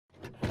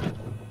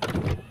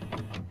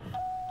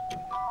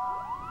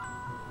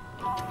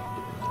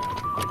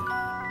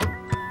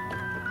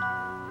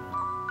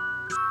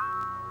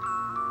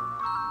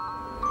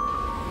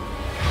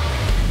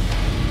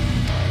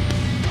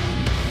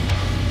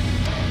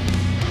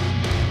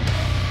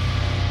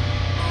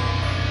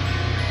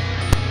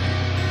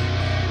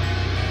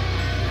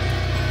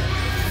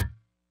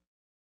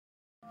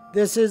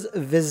This is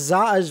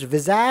Visage.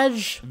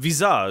 Visage?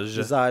 Visage.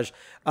 Visage.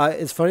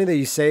 It's funny that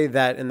you say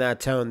that in that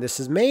tone. This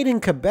is made in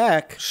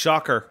Quebec.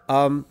 Shocker.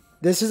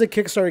 This is a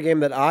Kickstarter game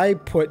that I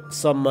put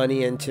some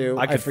money into.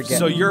 I forget.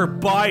 So you're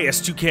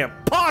biased. You can't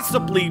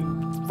possibly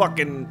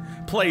fucking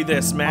play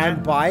this, man.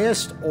 I'm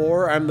biased,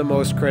 or I'm the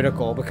most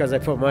critical because I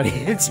put money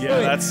into it.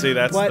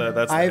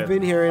 That's I've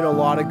been hearing a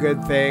lot of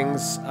good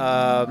things,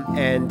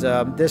 and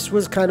this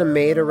was kind of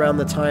made around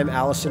the time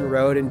Allison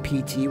Road and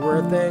PT were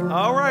a thing.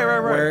 Oh, right.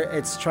 Where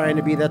it's trying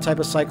to be that type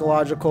of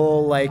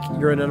psychological, like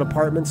you're in an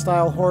apartment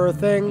style horror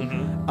thing.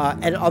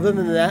 Mm-hmm. And other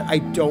than that, I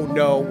don't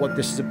know what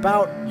this is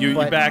about. You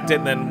backed it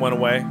and then went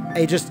away?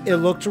 It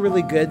looked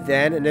really good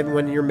then, and then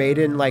when you're made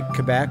in like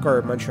Quebec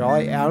or Montreal,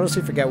 I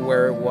honestly forget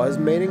where it was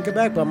made in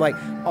Quebec, but I'm like,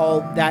 oh,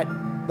 that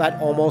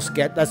almost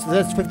that's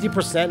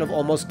 50% of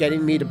almost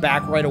getting me to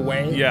back right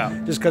away. Yeah.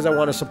 Just because I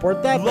want to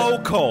support that.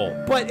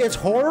 Local. But it's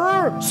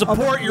horror.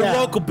 Support your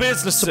local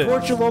businesses.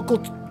 Support your local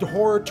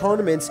horror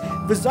tournaments.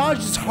 Visage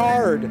is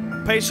hard.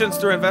 Patience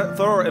through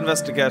thorough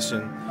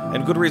investigation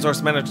and good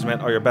resource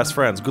management are your best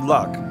friends. Good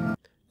luck.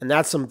 And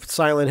that's some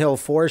Silent Hill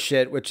 4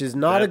 shit, which is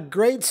not a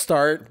great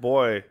start.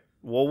 Boy.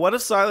 Well, what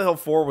if Silent Hill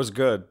 4 was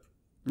good?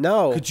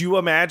 No. Could you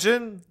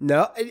imagine?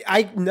 No.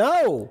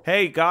 No.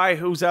 Hey, guy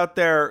who's out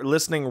there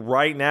listening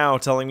right now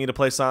telling me to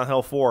play Silent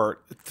Hill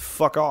 4,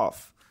 fuck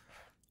off.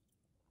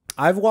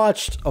 I've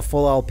watched a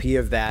full LP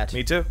of that.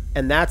 Me too.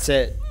 And that's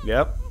it.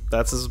 Yep.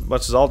 That's as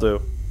much as I'll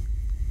do.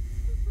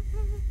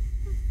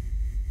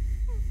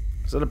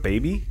 Is that a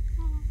baby?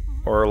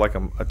 Or like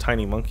a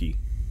tiny monkey?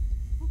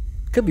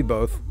 Could be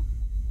both.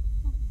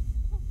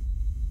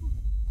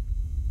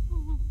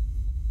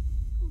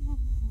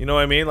 You know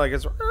what I mean? Like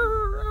it's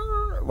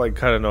like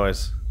kind of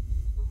noise.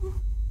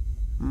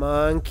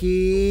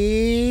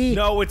 Monkey.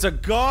 No, it's a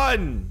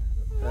gun.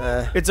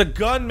 It's a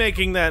gun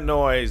making that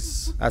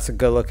noise. That's a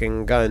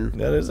good-looking gun.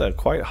 That is a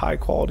quite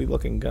high-quality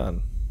looking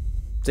gun.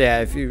 So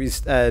yeah, if you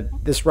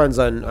this runs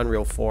on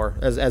Unreal 4,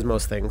 as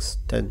most things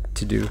tend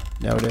to do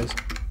nowadays.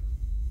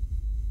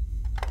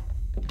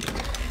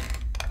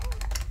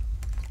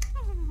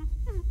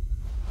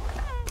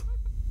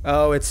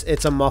 Oh,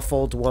 it's a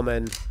muffled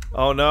woman.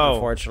 Oh no!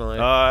 Unfortunately,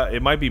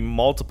 it might be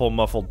multiple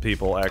muffled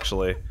people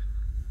actually.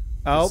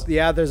 Oh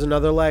yeah, there's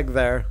another leg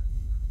there.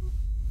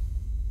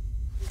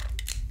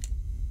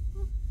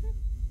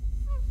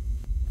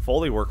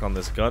 Foley work on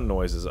this gun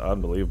noise is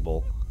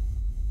unbelievable.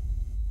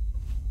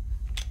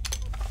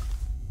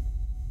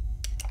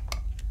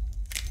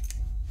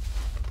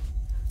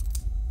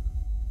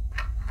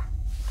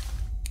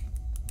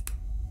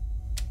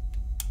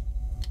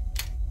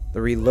 The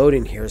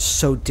reloading here is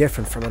so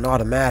different from an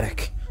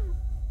automatic.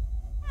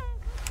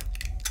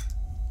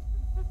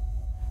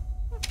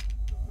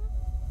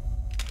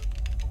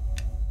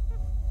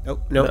 Oh,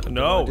 no.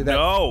 No.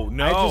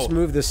 I just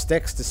moved the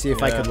sticks to see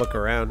if I could look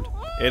around.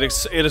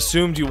 It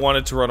assumed you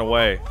wanted to run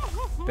away.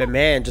 But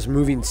man, just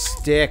moving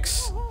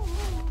sticks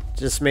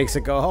just makes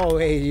it go, oh,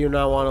 hey, you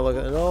not want to look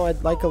at... No,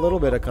 I'd like a little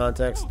bit of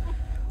context.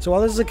 So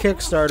while this is a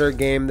Kickstarter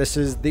game, this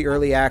is the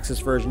early access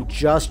version.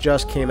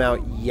 Just came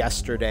out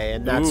yesterday,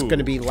 and that's going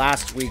to be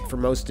last week for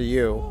most of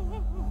you.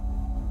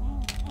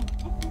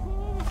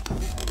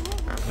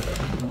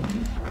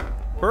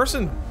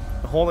 Person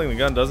holding the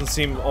gun doesn't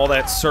seem all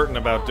that certain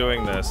about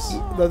doing this.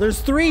 Though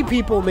there's 3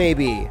 people,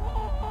 maybe.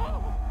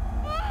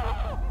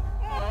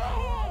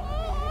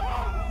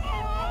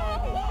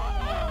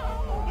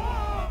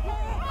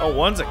 Oh,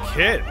 one's a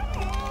kid.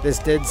 This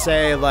did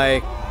say,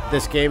 like,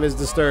 this game is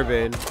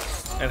disturbing.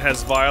 And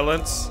has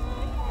violence.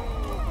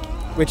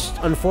 Which,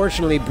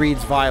 unfortunately,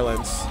 breeds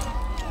violence.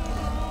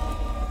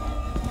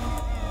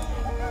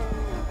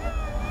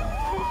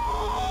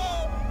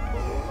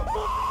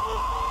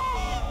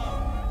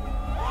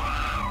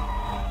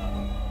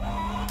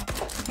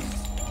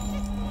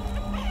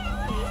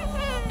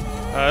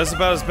 That's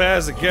about as bad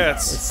as it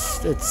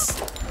gets.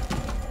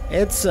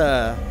 It's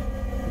a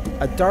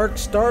dark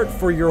start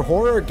for your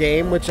horror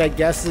game, which I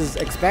guess is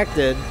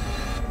expected.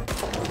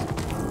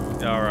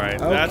 Alright,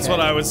 that's what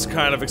I was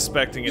kind of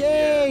expecting at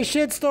Yay,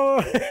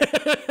 Shitstorm!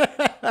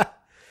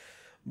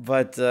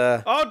 But,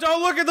 oh,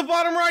 don't look at the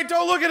bottom right!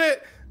 Don't look at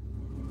it!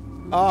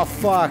 Oh,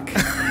 fuck.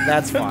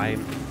 That's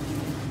fine.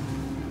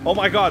 Oh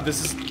my god,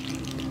 this is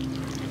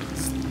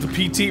the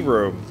PT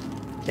room.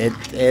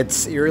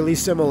 It's eerily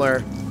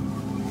similar.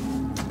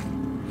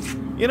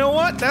 You know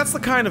what? That's the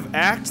kind of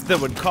act that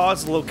would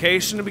cause a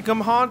location to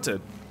become haunted.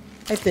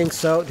 I think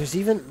so. There's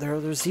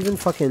even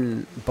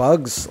fucking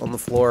bugs on the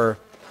floor.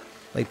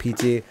 Like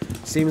PT.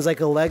 Seems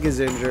like a leg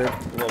is injured.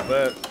 A little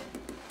bit.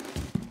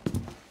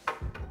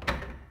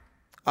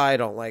 I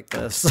don't like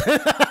this.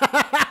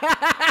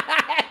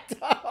 I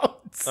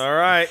don't.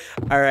 Alright.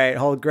 Alright,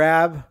 hold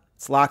grab.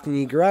 It's locked in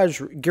the garage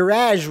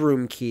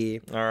room key.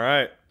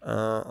 Alright.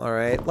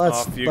 Alright.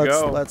 Off you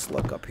go. Let's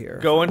look up here.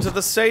 Go into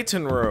the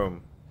Satan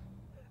room.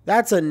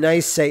 That's a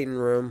nice Satan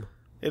room.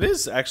 It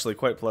is actually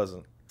quite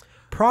pleasant.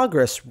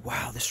 Progress.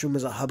 Wow, this room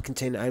is a hub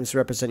containing items to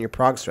represent your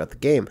progress throughout the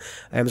game.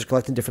 Items are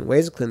collected in different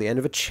ways, including the end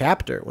of a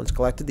chapter. Once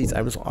collected, these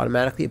items will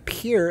automatically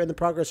appear in the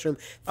progress room.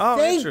 Oh,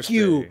 Thank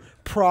you,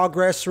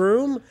 progress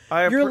room.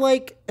 You're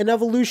like an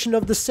evolution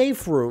of the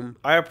safe room.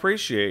 I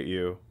appreciate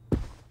you.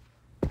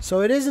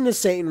 So it isn't a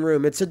Satan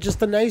room. It's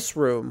just a nice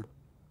room.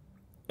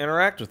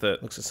 Interact with it.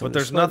 But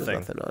there's nothing.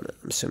 On it.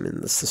 I'm assuming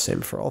this is the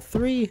same for all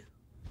three.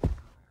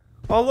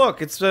 Oh,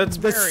 look. It's the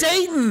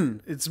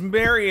Satan. It's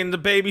Mary and the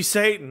baby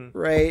Satan.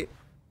 Right.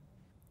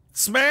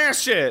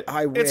 Smash it!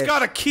 I wish. It's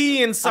got a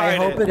key inside it.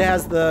 I hope it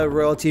has the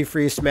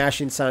royalty-free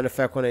smashing sound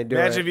effect when I do it.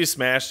 Imagine if you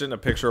smashed it and a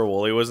picture of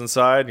Wooly was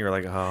inside, and you're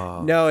like,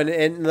 oh. No, and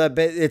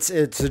it's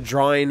a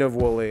drawing of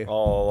Wooly.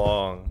 All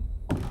along.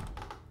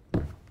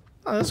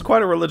 Oh, that's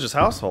quite a religious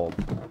household,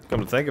 come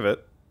to think of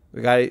it.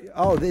 We got it.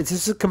 Oh, it's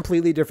just a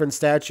completely different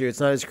statue. It's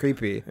not as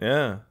creepy.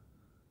 Yeah.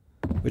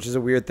 Which is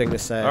a weird thing to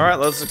say. All right,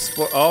 let's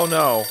explore. Oh,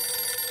 no.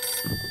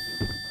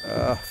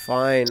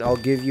 Fine. I'll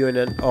give you an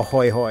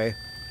ahoy hoy.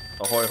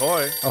 Ahoy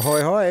hoy.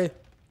 Ahoy hoy.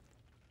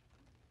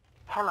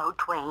 Hello,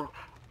 Twain.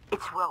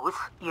 It's Rose,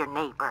 your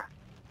neighbor.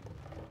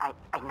 I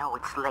know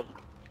it's late,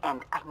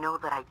 and I know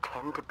that I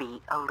tend to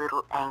be a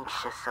little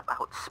anxious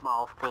about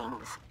small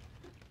things.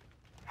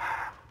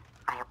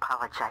 I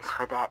apologize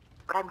for that,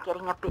 but I'm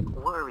getting a bit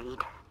worried.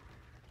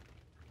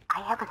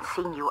 I haven't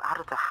seen you out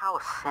of the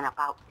house in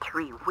about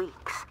 3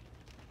 weeks.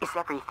 Is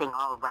everything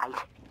all right?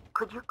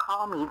 Could you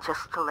call me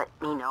just to let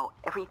me know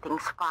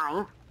everything's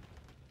fine?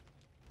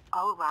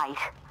 All right.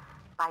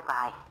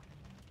 Bye-bye.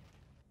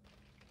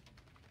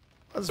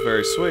 That's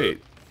very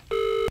sweet.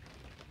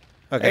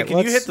 Okay, hey, can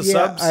you hit the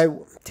subs?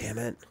 Damn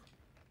it.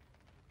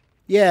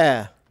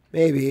 Yeah,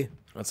 maybe.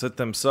 Let's hit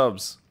them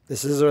subs.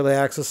 This is early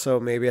access, so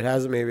maybe it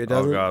has it, maybe it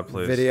doesn't. Oh, God,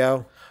 please.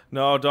 Video.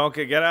 No, don't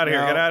get out of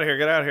here. Get out of here.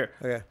 Get out of here.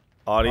 Okay.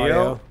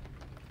 Audio?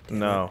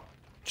 No.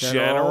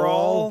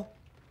 General?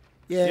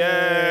 Yay.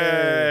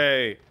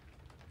 Yay.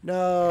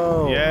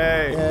 No.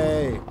 Yay.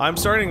 Yay. I'm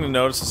starting to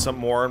notice that some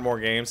more and more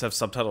games have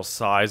subtitle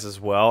size as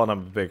well, and I'm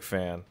a big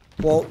fan.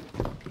 Well,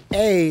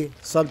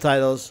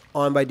 subtitles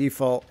on by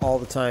default all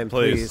the time,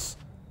 please.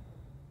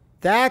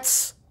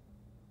 That's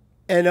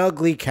an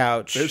ugly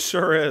couch. It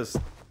sure is.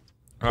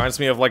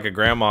 Reminds me of like a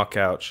grandma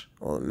couch.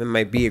 Well, it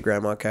might be a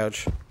grandma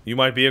couch. You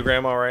might be a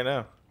grandma right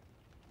now.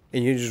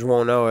 And you just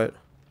won't know it.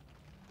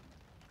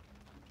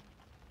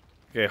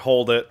 Okay,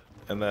 hold it,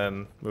 and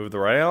then move the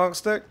right analog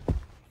stick.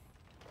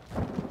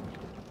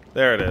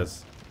 There it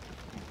is.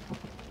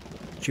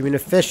 Shooting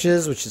of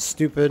fishes, which is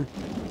stupid.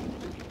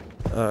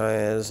 Yeah,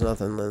 there's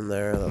nothing in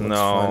there that looks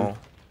fun.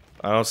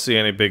 I don't see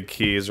any big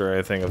keys or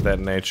anything of that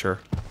nature.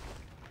 I'm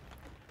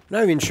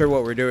not even sure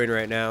what we're doing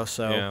right now,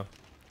 so... Yeah.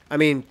 I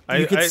mean,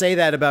 you could say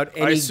that about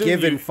any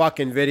given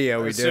fucking video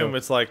we do. I assume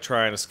it's like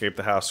trying to escape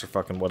the house or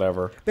fucking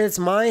whatever. But it's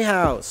my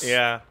house.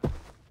 Yeah.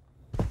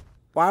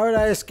 Why would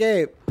I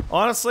escape?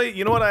 Honestly,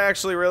 you know what I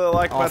actually really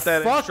like about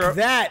that intro? Fuck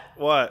that!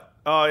 What?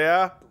 Oh,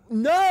 yeah?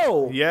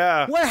 No!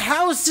 Yeah. What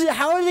house?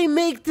 How do they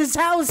make this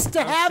house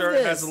to have sure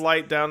this? It has a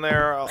light down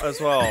there as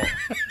well.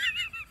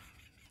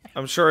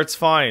 I'm sure it's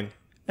fine.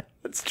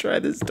 Let's try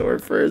this door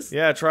first.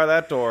 Yeah, try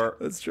that door.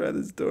 Let's try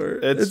this door.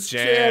 It's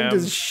jammed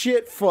as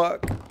shit.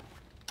 Fuck.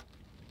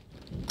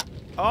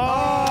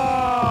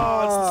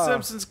 Oh, it's the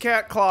Simpsons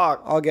cat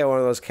clock. I'll get one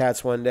of those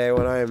cats one day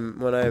when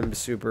I'm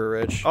super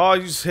rich. Oh,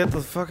 you just hit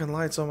the fucking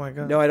lights. Oh my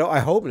god. No, I don't. I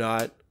hope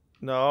not.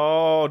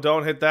 No,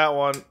 don't hit that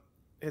one.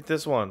 Hit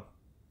this one.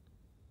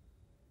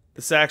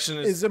 This action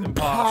is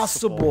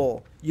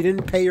impossible. You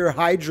didn't pay your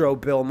hydro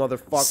bill,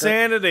 motherfucker.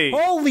 Sanity.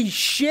 Holy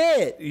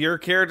shit. Your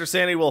character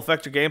sanity will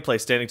affect your gameplay.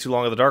 Standing too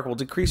long in the dark will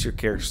decrease your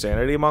character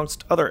sanity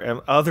amongst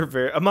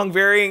among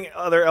varying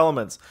other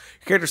elements.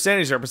 Your character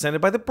sanity is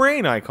represented by the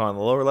brain icon in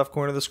the lower left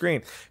corner of the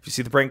screen. If you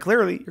see the brain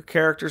clearly, your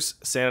character's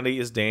sanity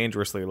is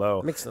dangerously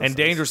low. Makes no and sense.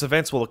 Dangerous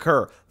events will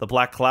occur. The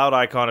black cloud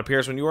icon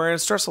appears when you are in a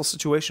stressful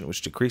situation,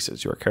 which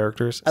decreases your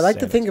character's I like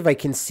sanity. to think if I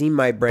can see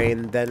my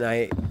brain,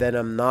 then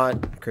I'm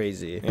not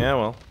crazy. Yeah,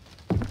 well.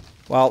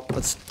 Well,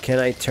 can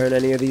I turn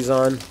any of these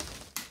on?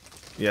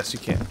 Yes, you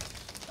can.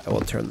 I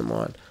will turn them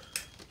on.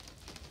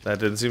 That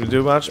didn't seem to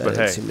do much, but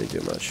hey. That didn't seem to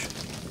do much.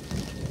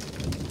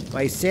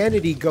 My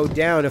sanity go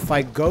down if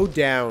I go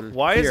down.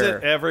 Why is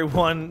it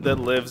everyone that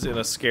lives in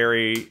a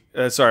scary...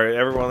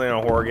 everyone in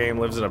a horror game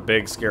lives in a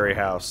big, scary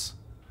house?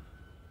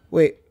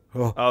 Wait.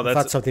 Oh, that's... I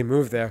thought something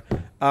moved there.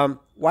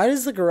 Why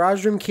does the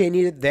garage room key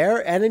need it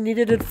there, and it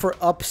needed it for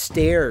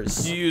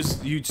upstairs? You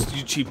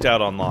cheaped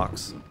out on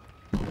locks.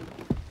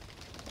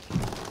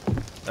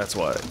 That's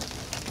why.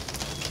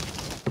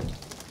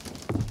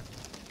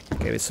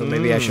 Okay, so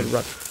maybe I should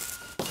run.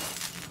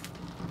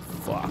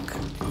 Fuck.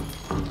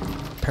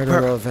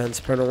 Paranormal events.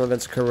 Paranormal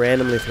events occur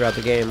randomly throughout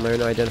the game. Learn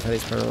to identify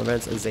these paranormal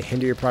events as they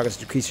hinder your progress,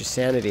 decrease your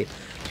sanity.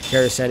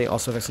 Character sanity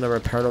also affects the number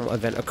of paranormal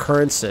event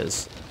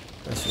occurrences.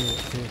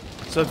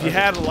 So if you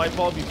had a light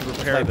bulb, you could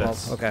repair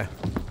this. Okay.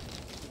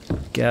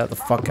 Get the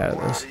fuck out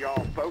of this.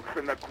 Y'all folks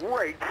in the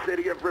great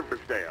city of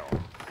Riversdale.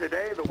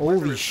 Today, the weather Holy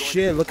is going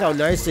shit, to be look how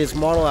nicely it's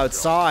modeled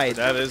outside.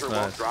 That is Temperature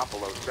won't nice. drop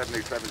below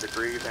 77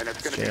 degrees, and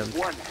it's going to Jam. be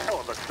one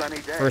hell of a sunny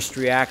day. First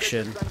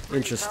reaction.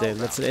 Interesting.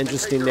 That's an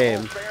interesting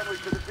name.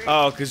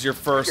 Oh, because your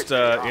first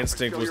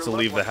instinct was to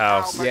leave the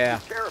house. Yeah.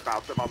 Care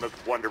about them on this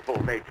wonderful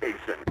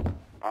vacation.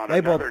 On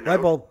Light bulb, another light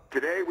note, bulb.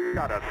 Today we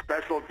got a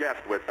special guest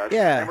with us.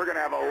 Yeah. And we're going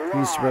to have a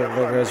He's lot right, of look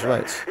fun at his with him.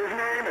 lights. His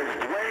name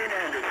is Dwayne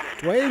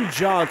Anderson. Dwayne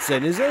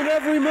Johnson is in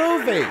every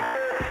movie.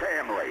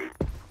 Family.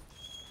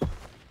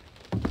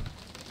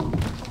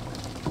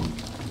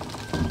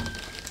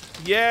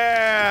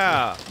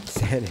 Yeah!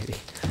 Sanity.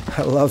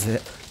 I love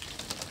it.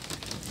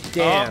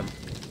 Damn.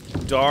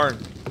 Darn.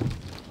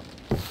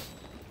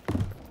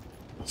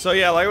 So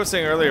yeah, like I was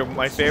saying earlier,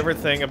 my favorite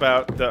thing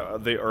about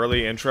the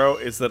early intro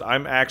is that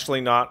I'm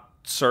actually not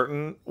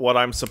certain what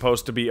I'm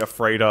supposed to be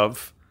afraid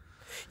of.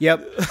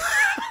 Yep.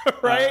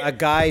 Right? A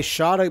guy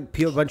shot a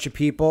bunch of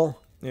people.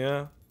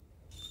 Yeah.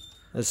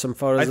 There's some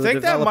photos I of the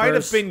think that might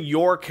have developers. been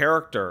your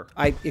character.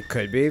 It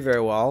could be very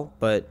well,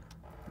 but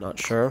not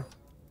sure.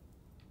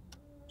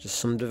 Just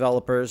some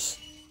developers.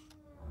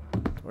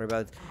 Don't worry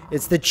about it.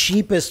 It's the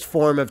cheapest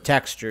form of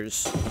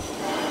textures.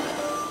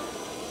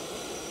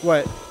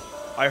 What?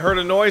 I heard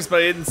a noise, but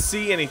I didn't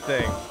see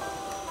anything.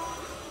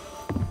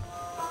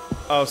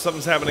 Oh,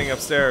 something's happening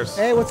upstairs.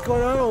 Hey, what's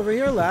going on over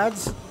here,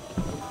 lads?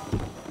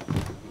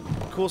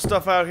 Cool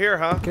stuff out here,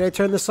 huh? Can I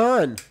turn this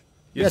on?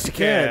 Yes, you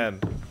can.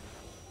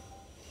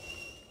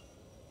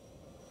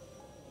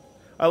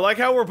 I like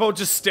how we're both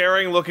just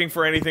staring, looking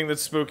for anything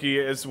that's spooky.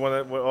 Is when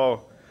it,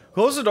 oh,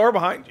 close the door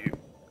behind you.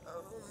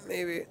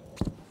 Maybe.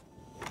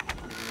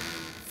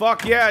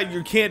 Fuck yeah,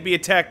 you can't be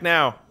attacked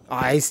now.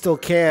 I still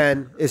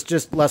can. It's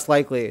just less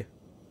likely.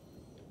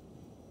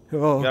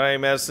 Oh, Got any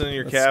medicine in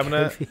your that's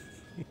cabinet? scary.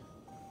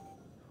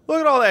 Look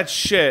at all that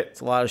shit.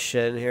 It's a lot of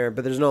shit in here,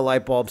 but there's no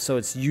light bulb, so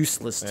it's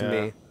useless to Yeah.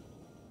 me.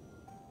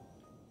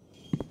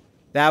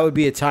 That would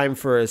be a time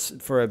for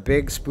a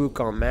big spook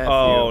on Matthew.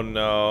 Oh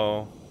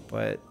no,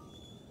 But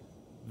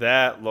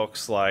that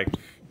looks like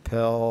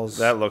pills.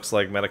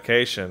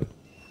 medication.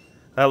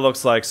 That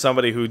looks like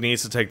somebody who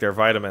needs to take their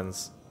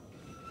vitamins.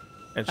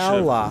 And should,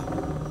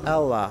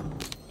 Ella.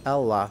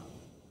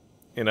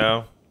 you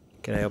know,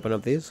 Can I open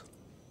up these?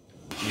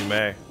 you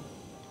may.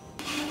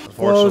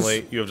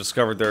 Unfortunately, you have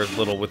discovered there is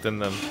little within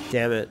them.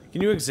 Damn it.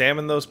 Can you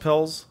examine those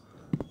pills?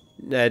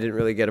 I didn't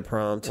really get a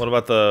prompt. What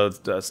about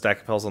the stack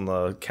of pills on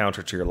the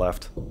counter to your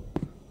left?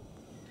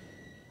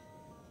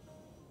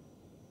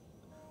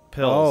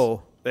 Pills.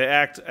 Oh. They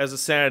act as a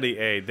sanity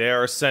aid. They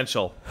are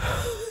essential.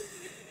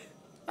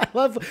 I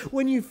love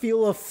when you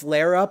feel a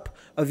flare-up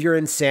of your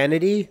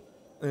insanity.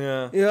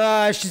 Yeah. Yeah,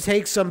 I should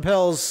take some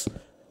pills.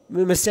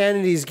 My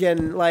sanity's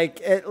getting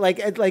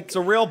It's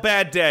a real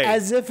bad day.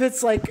 as if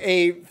it's like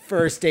a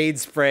first aid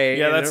spray.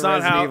 Yeah, in that's a not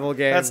Resident how Evil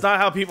game. that's not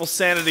how people's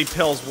sanity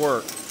pills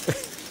work.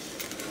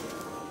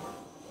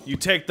 You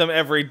take them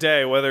every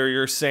day, whether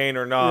you're sane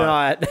or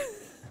not. Not.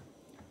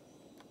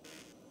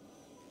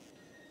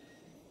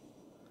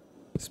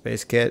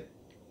 Space kit.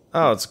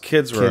 Oh, it's a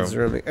kid's room. Kids'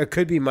 room. It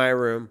could be my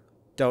room.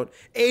 Don't.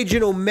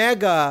 Agent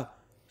Omega.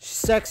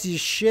 Sexy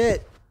as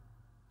shit.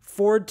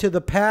 Forward to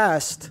the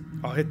past.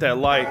 I'll hit that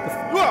light.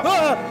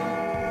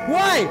 Ah!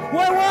 Why?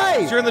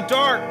 Why? You're in the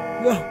dark.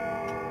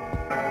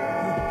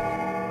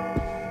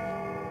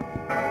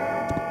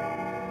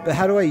 But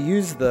how do I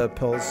use the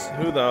pills?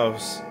 Who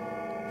knows?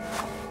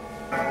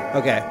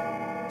 Okay.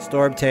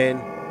 Store obtain.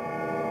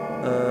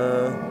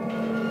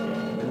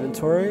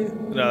 Inventory?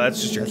 No,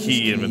 that's just your That's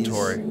key just keys.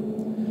 inventory.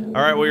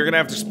 All right, well, you're gonna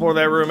have to explore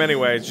that room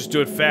anyway. Just do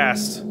it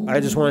fast. I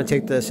just want to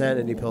take the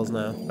sanity pills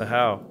now. But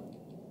how?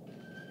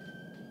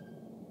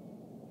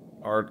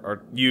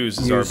 Our use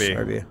is Use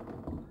RB.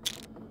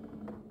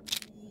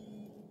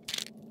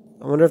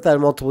 I wonder if that had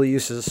multiple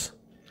uses.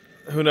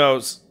 Who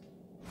knows?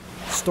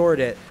 Stored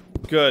it.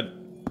 Good.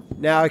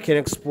 Now I can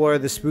explore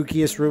the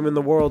spookiest room in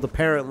the world,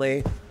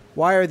 apparently.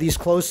 Why are these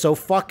clothes so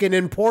fucking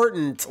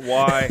important?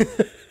 Why?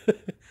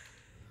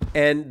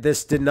 And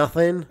this did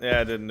nothing?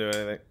 Yeah, I didn't do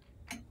anything.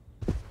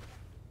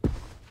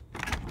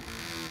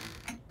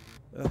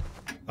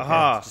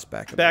 Aha! just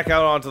back up. Back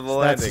out onto the That's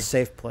landing. a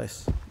safe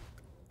place.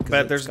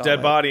 Bet there's a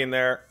dead body in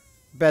there.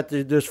 Bet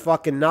there's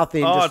fucking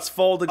nothing. Oh, just it's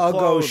folded Uggo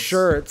clothes.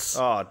 shirts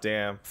Oh,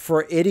 damn.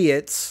 for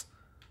idiots.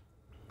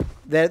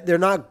 That they're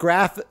not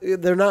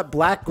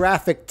black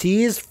graphic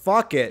tees.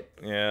 Fuck it.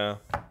 Yeah.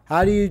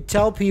 How do you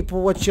tell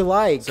people what you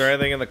like? Is there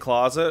anything in the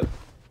closet?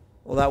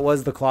 Well, that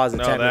was the closet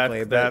No, technically,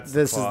 but that's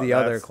this the is the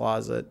other that's-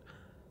 closet.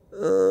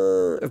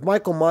 If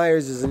Michael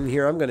Myers is in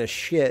here, I'm gonna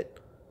shit.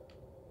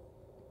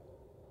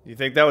 You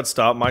think that would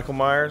stop Michael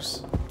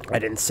Myers? I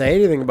didn't say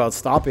anything about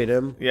stopping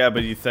him. Yeah,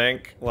 but you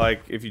think,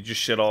 like, if you just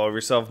shit all over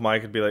yourself,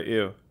 Mike would be like,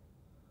 ew.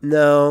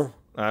 No,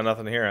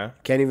 Nothing here, huh?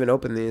 can't even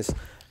open these.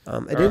 I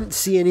didn't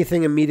see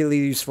anything immediately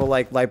useful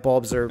like light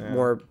bulbs or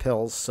more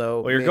pills.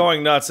 So Well, you're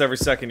going nuts every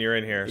second you're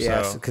in here,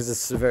 yes, so because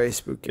it's a very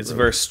spooky. it's a room.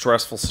 very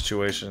stressful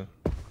situation.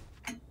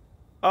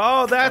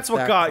 Oh, that's Fuck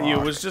what that got you. It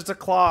clock. was just a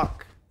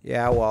clock.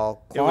 Yeah,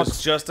 well, It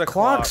was just a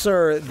clocks clock.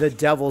 are the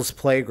devil's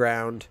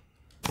playground.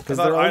 Because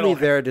they're only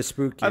there to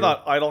spook you. I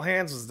thought Idle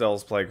Hands was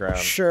Dell's playground.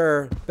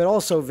 Sure, but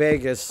also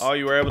Vegas. Oh,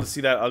 you were able to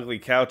see that ugly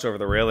couch over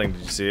the railing.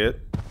 Did you see it?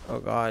 Oh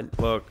God!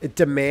 Look. It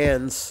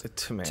demands. It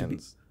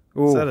demands.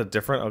 Ooh. Is that a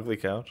different ugly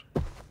couch?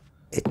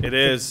 It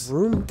is. The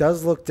room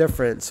does look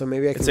different, so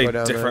maybe I can go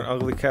down It's a different there.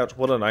 ugly couch.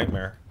 What a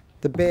nightmare.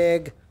 The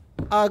big,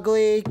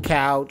 ugly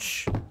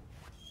couch.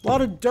 A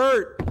lot of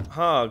dirt.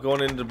 Huh,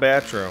 going into the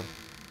bathroom.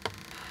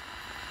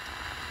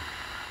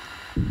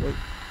 What?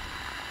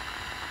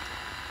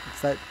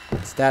 What's that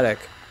static?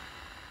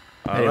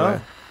 I don't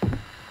know.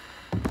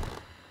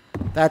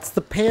 That's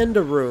the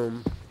panda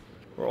room.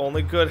 Where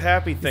only good,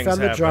 happy things Found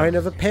the happen. drawing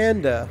of a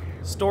panda.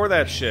 Store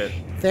that shit.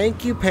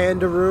 Thank you,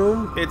 panda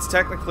room. It's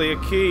technically a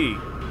key.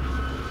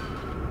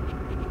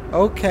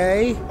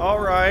 Okay.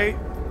 Alright.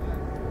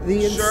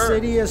 The Sure.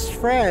 insidious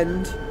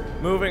friend.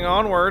 Moving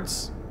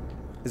onwards.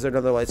 Is there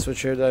another light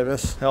switch here that I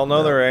missed? Hell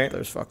no, there ain't.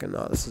 There's fucking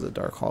not. This is a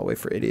dark hallway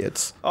for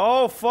idiots.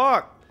 Oh,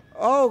 fuck.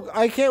 Oh,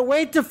 I can't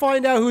wait to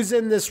find out who's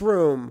in this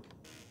room.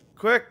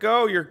 Quick,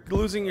 go. You're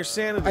losing your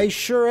sanity. I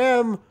sure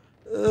am.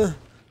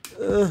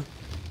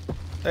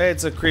 Hey,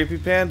 it's a creepy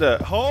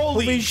panda.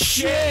 Holy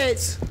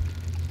shit!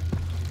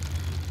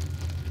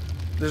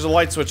 There's a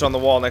light switch on the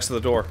wall next to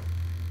the door.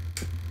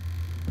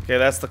 Okay,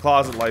 that's the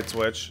closet light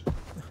switch.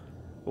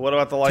 What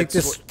about the light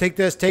switch? Take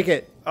this, take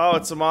it. Oh,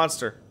 it's a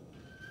monster.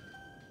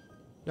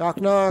 Knock,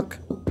 knock.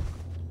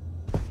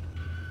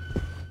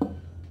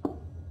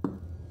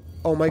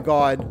 Oh my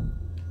God.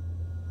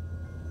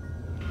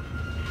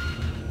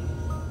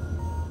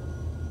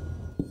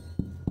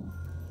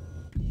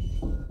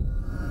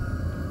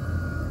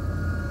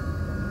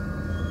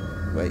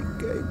 Wait,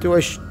 do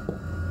I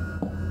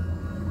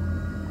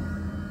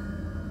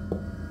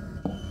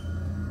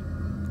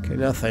Okay,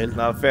 nothing.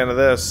 Not a fan of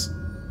this.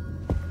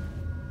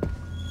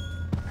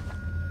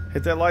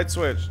 Hit that light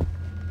switch.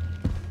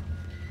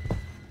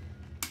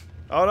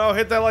 Oh no,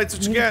 hit that light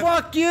switch again.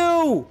 Fuck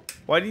you!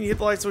 Why didn't you hit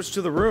the light switch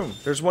to the room?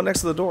 There's one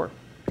next to the door.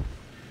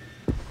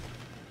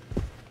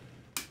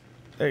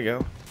 There you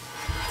go.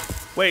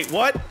 Wait,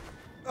 what?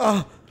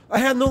 I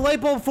had no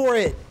light bulb for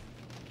it.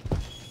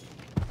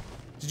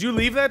 Did you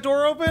leave that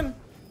door open?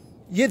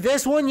 Yeah,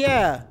 this one,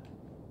 yeah.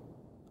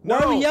 Why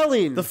No, are we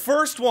yelling? The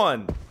first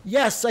one.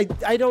 Yes,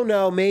 I don't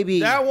know, maybe.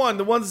 That one,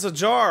 the one that's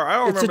ajar. I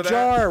don't It's remember a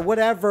jar,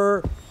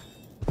 whatever.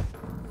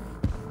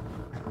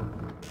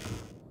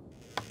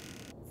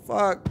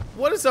 Fuck.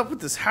 What is up with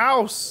this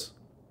house?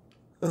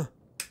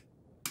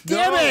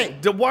 Damn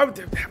it! Why would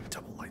they have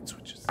double light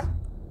switches?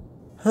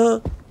 Huh?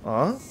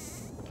 Huh?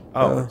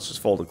 Oh, it's just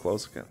folded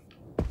close again.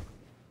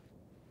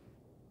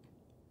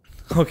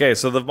 Okay,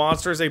 so the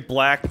monster is a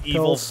black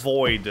evil Pills.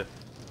 void.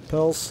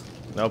 Pills?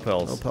 No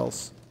pills. No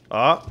pills.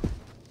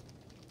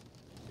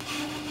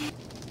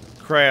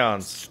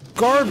 Crayons.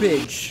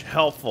 Garbage.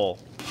 Helpful.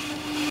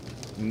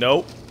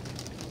 Nope.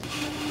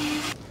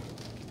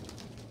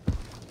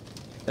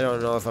 I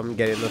don't know if I'm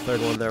getting the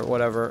third one there,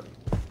 whatever.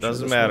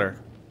 Doesn't matter.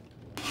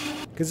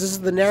 Because this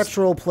is the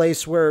natural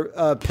place where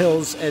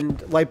pills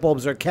and light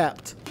bulbs are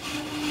kept.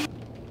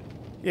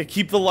 Yeah,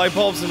 keep the light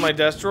bulbs in my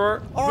desk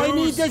drawer. Oh, I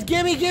need this.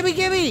 Gimme, gimme,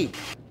 gimme!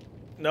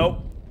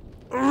 Nope.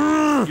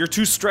 You're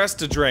too stressed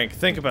to drink.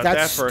 Think about that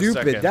That's for a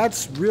stupid. second.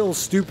 That's real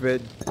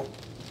stupid.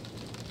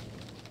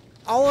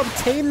 I'll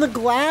obtain the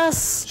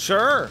glass.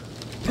 Sure.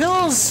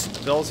 Pills.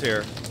 Bill's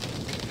here.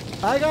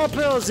 I got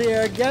pills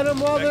here. Get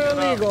them while Pick they're them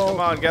up. illegal. Come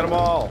on, get them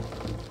all.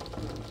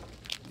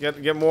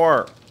 Get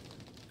more.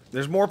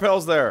 There's more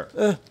pills there.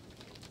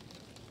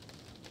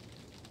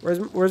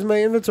 Where's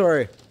my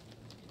inventory?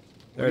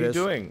 What are you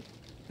doing?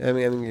 I'm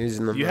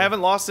using them. You now.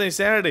 haven't lost any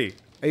sanity.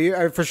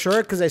 Are for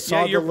sure? Because I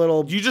saw the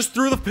little. You just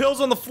threw the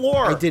pills on the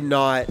floor. I did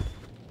not.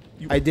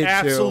 I did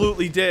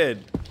absolutely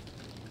did.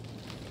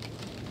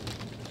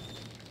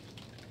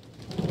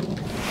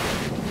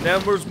 Now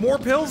there's more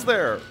pills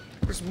there.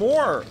 There's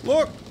more.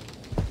 Look.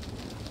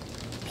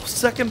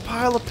 Second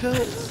pile of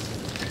pills.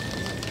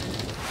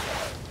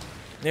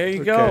 There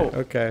you go.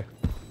 Okay.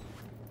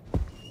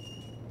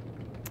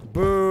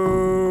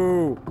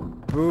 Boo!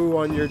 Boo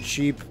on your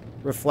cheap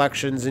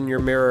reflections in your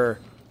mirror.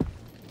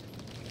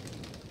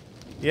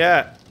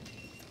 Yeah.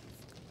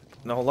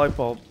 No light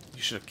bulb.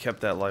 You should have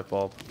kept that light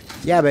bulb.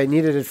 Yeah, but I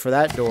needed it for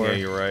that door. Yeah,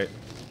 you're right.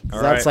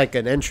 All That's right. like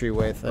an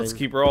entryway thing. Let's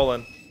keep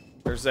rolling.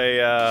 There's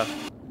a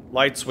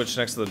light switch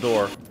next to the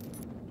door.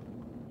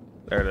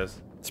 There it is.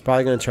 It's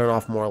probably gonna turn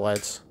off more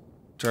lights.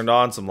 Turned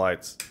on some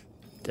lights.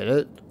 Did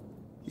it?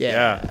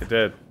 Yeah, it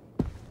did.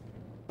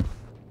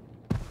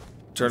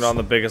 Turned on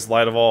the biggest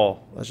light of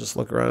all. Let's just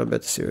look around a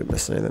bit to see if we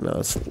missed anything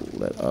else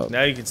lit up.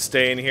 Now you can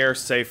stay in here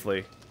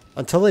safely.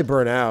 Until they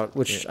burn out,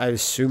 which I'm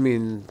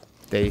assuming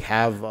they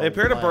have. They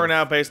appear to burn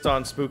out based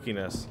on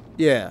spookiness.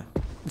 Yeah.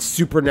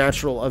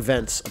 Supernatural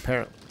events,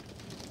 apparently.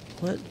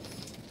 What?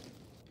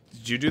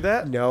 Did you do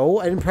that? No,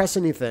 I didn't press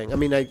anything. I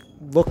mean, I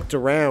looked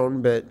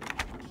around, but...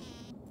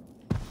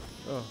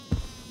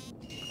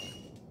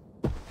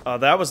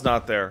 That was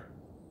not there.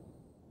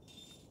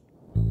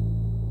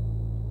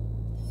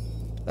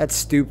 That's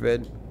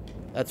stupid.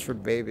 That's for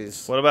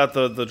babies. What about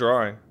the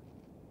drawing?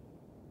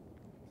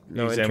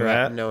 No examine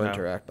interact. that? No No.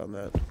 interact on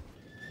that.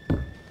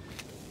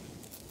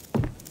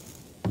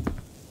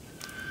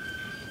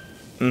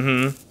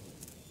 Mm-hmm.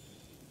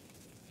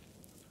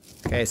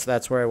 Okay, so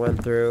that's where I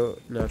went through.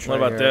 No, try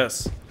What about here.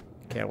 this?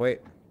 Can't wait.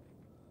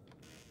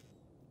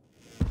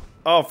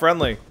 Oh,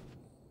 friendly.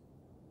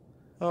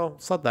 Oh,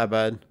 it's not that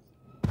bad.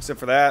 Except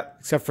for that.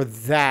 Except for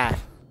that.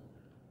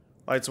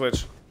 Light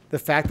switch. The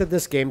fact that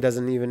this game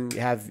doesn't even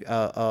have,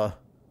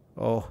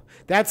 oh.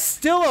 That's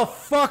still a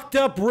fucked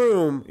up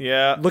room.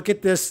 Yeah. Look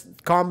at this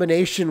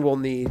combination we'll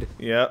need.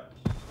 Yep.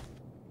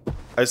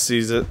 I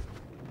sees it.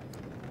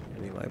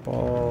 Any light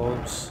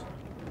bulbs?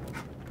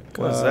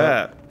 What is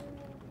that?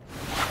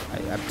 I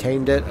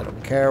obtained it. I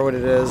don't care what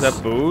it is. Is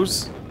that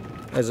booze?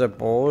 Is it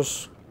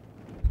booze?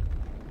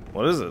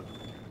 What is it?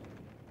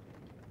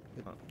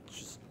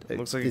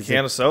 Looks like a Is can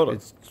it- of soda.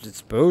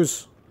 It's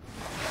booze.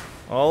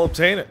 I'll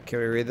obtain it. Can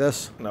we read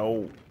this?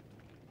 No.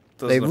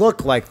 They Doesn't-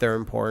 look like they're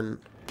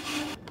important.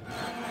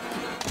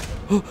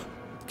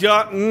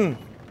 Got.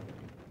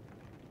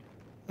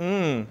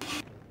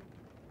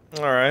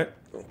 Alright.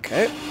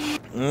 Okay.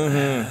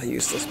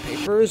 Useless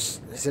papers.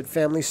 Is it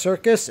Family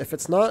Circus? If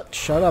it's not,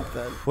 shut up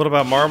then. What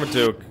about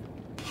Marmaduke?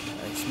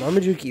 Is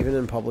Marmaduke even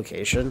in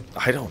publication?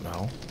 I don't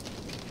know.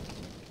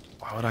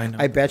 Why would I know?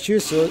 I bet you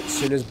as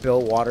soon as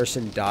Bill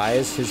Watterson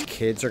dies, his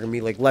kids are going to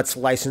be like, let's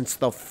license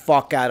the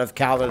fuck out of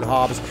Calvin and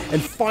Hobbes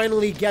and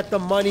finally get the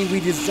money we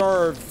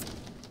deserve.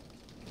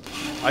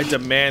 I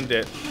demand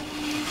it.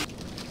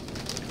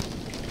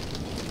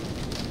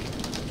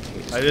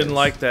 I didn't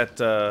like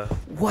that,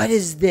 What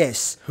is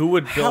this? Who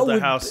would build How a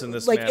house in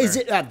this like, manner? is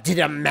it, did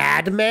a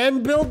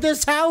madman build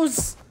this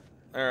house?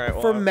 Alright,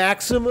 well, For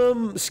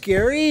maximum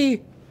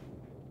scary?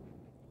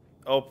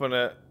 open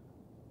it.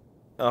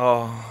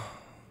 Oh.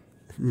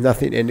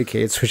 Nothing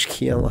indicates which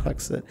key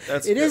unlocks it.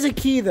 That's It good. is a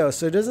key, though,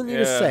 so it doesn't need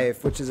a Yeah.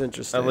 safe, which is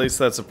interesting. At least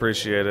that's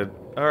appreciated.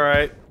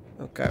 Alright.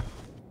 Okay.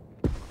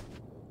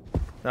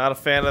 Not a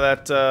fan of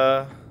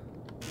that,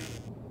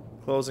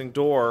 closing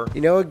door.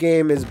 You know a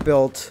game is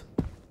built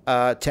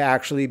to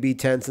actually be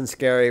tense and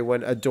scary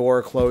when a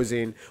door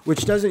closing,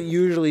 which doesn't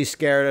usually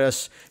scare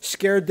us,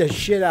 scared the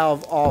shit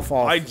out of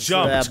I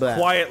jumped blah, blah.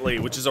 quietly,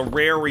 which is a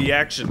rare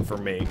reaction for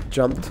me.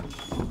 Jumped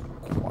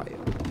quiet.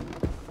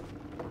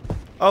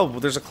 Oh, well,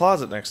 there's a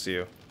closet next to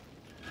you.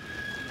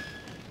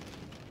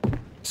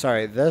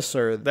 Sorry, this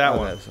or That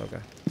one. This.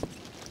 Okay.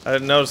 I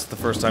didn't notice it the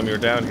first time you were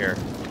down here.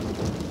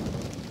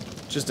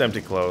 Just empty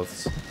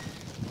clothes.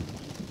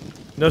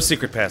 No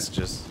secret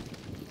passages.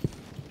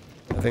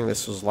 I think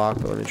this was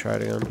locked, but let me try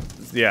it again.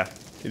 Yeah,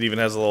 it even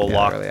has a little Yeah,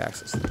 lock early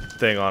access.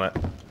 thing on it.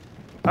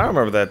 I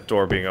remember that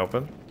door being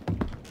open.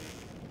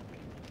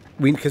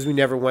 Because we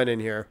never went in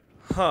here.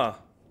 Huh.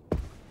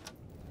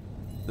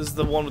 This is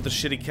the one with the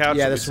shitty couch.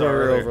 Yeah, that this is saw where we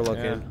were earlier.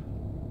 overlooking.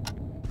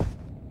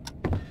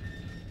 Yeah.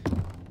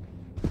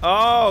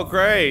 Oh,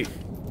 great.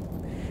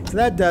 So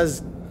that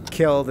does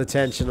kill the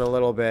tension a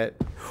little bit.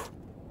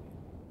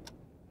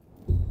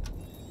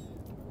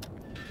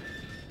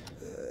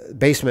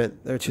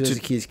 Basement. There are two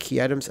keys: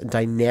 key items and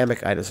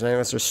dynamic items.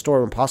 Dynamics are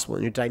stored when possible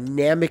in your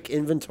dynamic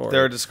inventory.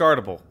 They're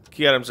discardable.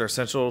 Key items are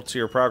essential to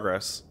your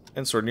progress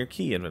and stored in your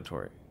key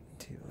inventory.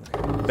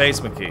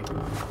 Basement key.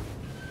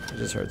 I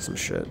just heard some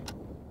shit.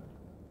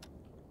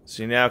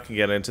 So you now can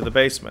get into the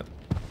basement.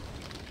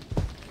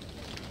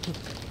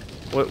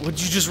 What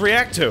would you just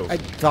react to? I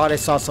thought I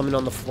saw something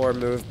on the floor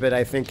move, but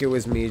I think it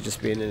was me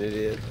just being an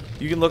idiot.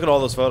 You can look at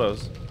all those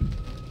photos.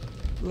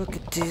 Look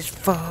at these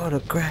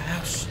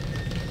photographs.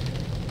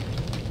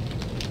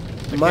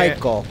 I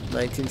Michael,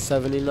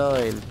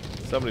 1979.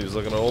 Somebody was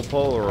looking at old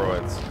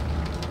Polaroids.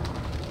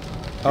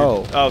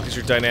 Oh, Oh, because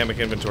your dynamic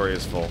inventory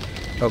is full.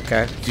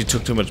 okay. You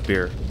took too much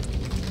beer.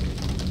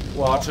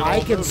 Well, Watch an I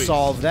old can movie.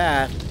 solve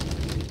that.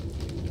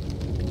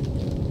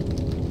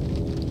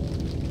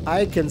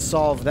 I can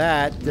solve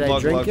that. Did I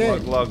Glug, drink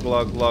glug, it? glug,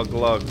 glug, glug,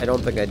 glug. I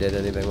don't think I did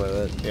anything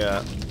with it.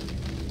 Yeah.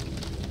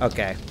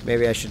 Okay,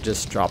 maybe I should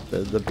just drop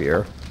the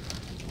beer.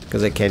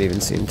 Because I can't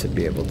even seem to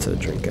be able to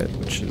drink it,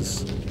 which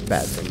is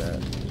bad for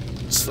that.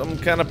 Some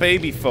kind of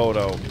baby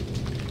photo.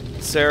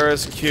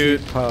 Sarah's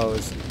cute.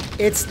 Pose.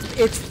 It's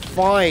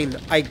fine,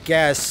 I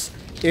guess,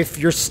 if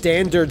your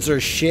standards are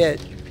shit.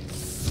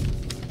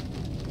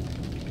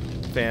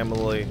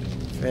 Family.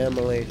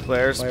 Family.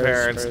 Claire's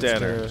parents'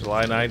 dinner.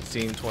 July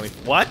 1920.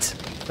 What?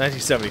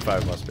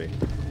 1975 must be.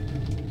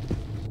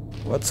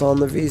 What's on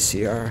the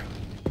VCR?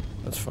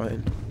 That's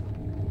fine.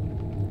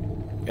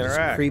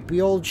 Interact.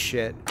 Creepy old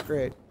shit.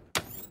 Great.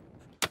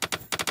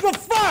 The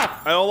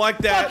fuck? I don't like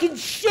that. Fucking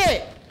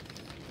shit!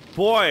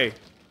 Boy,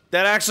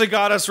 that actually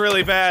got us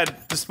really bad,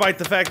 despite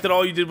the fact that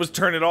all you did was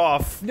turn it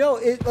off. No,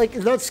 it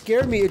not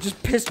scared me, it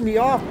just pissed me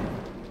off.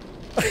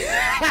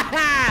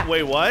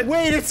 Wait, what?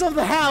 Wait, it's of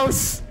the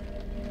house!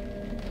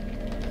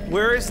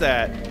 Where is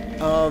that?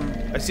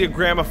 I see a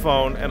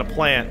gramophone and a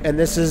plant. And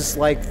this is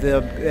like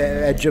the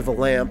edge of a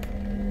lamp.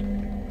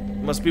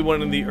 Must be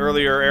one of the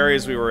earlier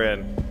areas we were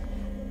in.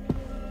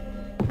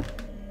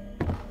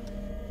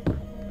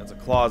 That's a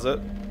closet.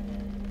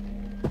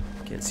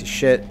 Can't see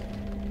shit.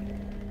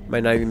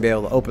 Might not even be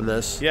able to open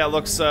this. Yeah, it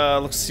looks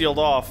sealed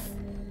off.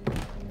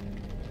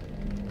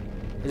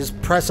 I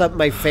just press up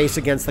my face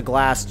against the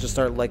glass and just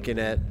start licking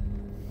it.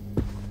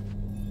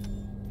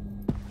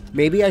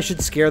 Maybe I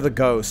should scare the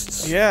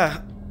ghosts.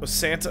 Yeah, with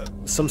Santa.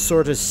 Some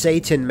sort of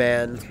Satan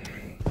man.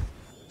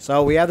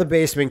 So we have the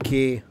basement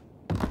key.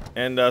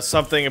 And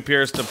something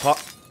appears to pop.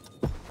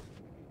 I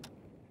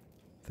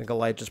think a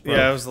light just broke.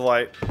 Yeah, it was the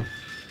light.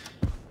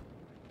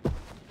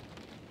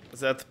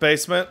 Is that the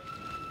basement?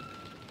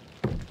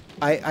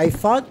 I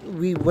thought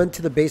we went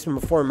to the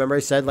basement before. Remember I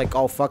said, like,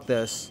 oh, fuck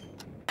this.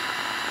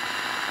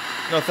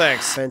 No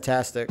thanks.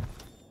 Fantastic.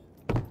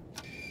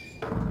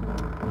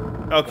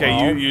 Okay,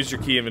 Well. you use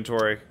your key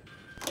inventory.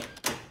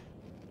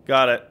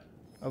 Got it.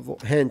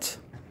 Hint.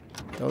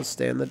 Don't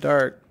stay in the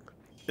dark.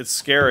 It's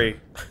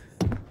scary.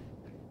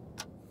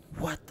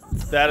 What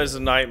That is a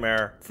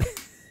nightmare.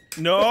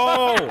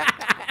 No!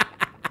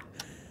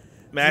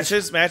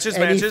 Matches?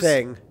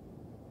 Anything.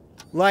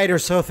 Lighter,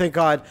 so thank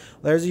God.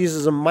 Lighters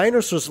uses a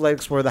minor source of light to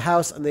explore the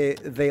house, and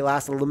they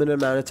last a limited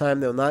amount of time.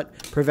 They will not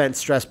prevent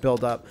stress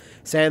buildup.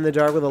 Standing in the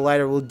dark with a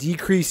lighter will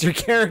decrease your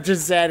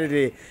character's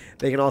sanity.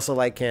 They can also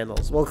light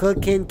candles. Well,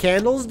 can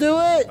candles do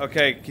it?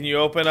 Okay, can you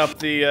open up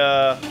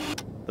the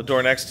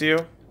door next to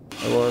you?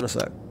 I will in a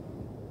sec.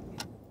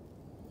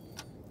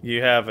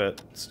 You have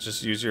it. Let's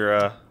just use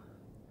your,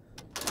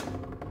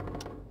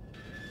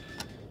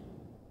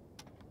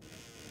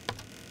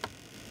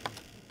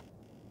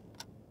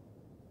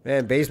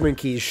 Man, basement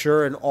keys,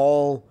 sure, and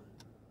all...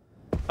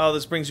 Oh,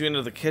 this brings you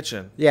into the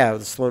kitchen. Yeah,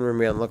 this one room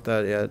we haven't looked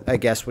at yet. I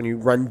guess when you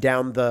run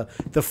down the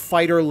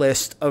fighter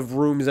list of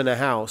rooms in a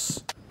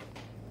house.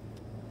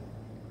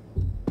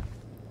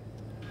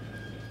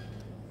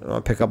 I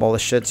want to pick up all the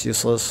shit's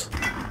useless.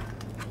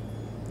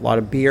 A lot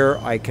of beer.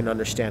 I can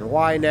understand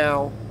why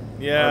now.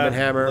 Yeah, Arm and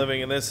Hammer.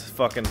 living in this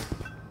fucking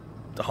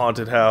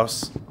haunted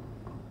house.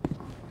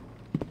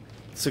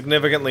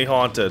 Significantly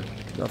haunted.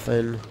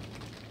 Nothing.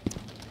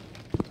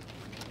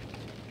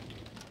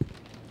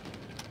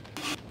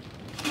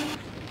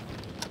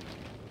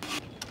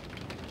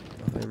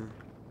 Nothing.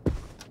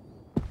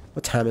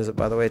 What time is it,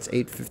 by the way? It's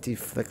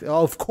 8:50.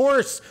 Oh, of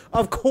course!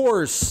 Of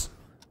course!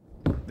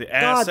 The God,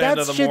 ass end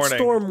of that's the morning.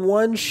 Shitstorm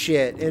 1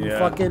 shit in Yeah.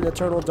 fucking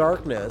Eternal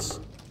Darkness.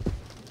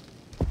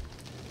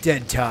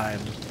 Dead time.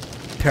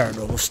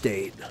 Paranormal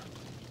state.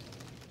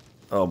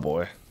 Oh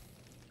boy.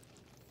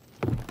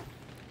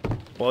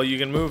 Well, you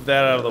can move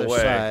that out of the Other way.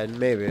 side,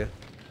 maybe.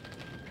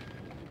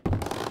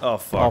 Oh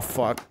fuck. Oh,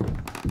 fuck.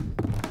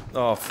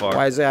 Oh fuck.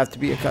 Why does it have to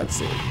be a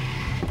cutscene?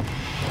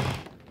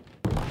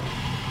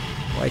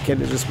 Why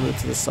can't it just move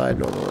to the side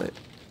normally?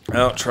 I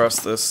don't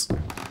trust this.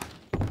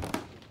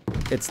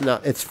 It's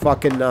not. It's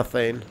fucking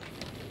nothing.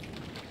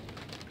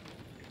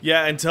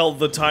 Yeah, until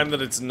the time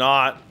that it's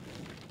not.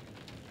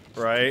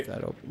 Right?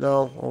 That open.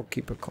 No, I'll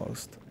keep it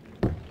closed.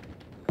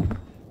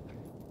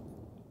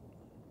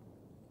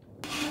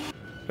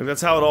 Like,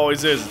 that's how it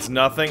always is. It's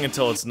nothing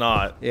until it's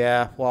not.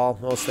 Yeah, well,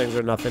 most things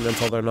are nothing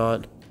until they're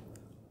not.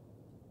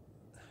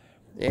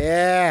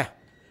 Yeah,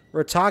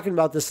 we're talking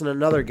about this in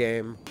another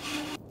game.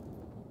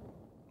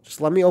 Just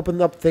let me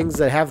open up things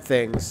that have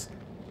things.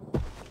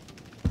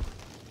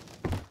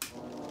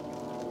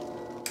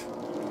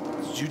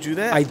 Did you do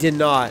that? I did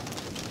not.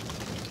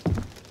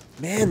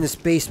 Man, this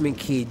basement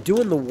key,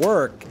 doing the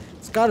work.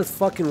 It's got its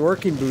fucking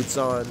working boots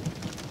on.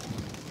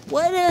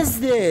 What is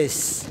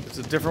this? It's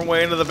a different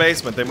way into the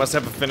basement. They must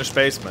have a finished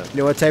basement. You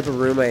know what type of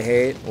room I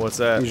hate? What's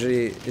that?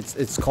 Usually,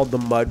 it's called the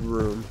mud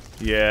room.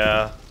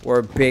 Yeah.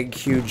 Where big,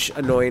 huge,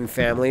 annoying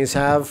families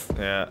have.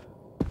 Yeah.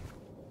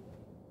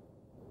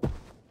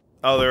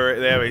 Oh,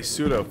 they have a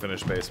pseudo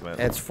finished basement.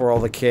 It's for all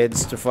the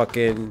kids to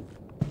fucking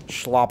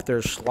slop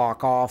their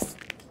schlock off.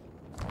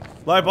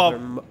 Light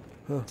bulb.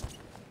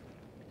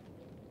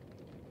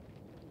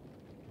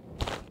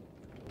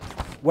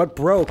 What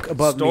broke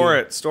above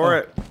me? Store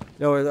it.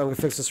 No, I'm gonna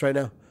fix this right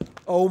now.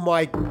 Oh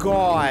my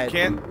god.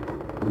 Can't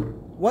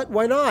What?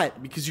 Why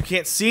not? because you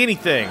can't see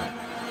anything.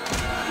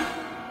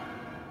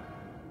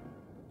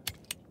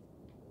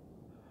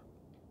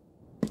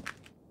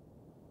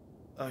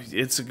 Oh,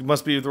 it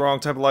must be the wrong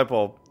type of light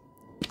bulb.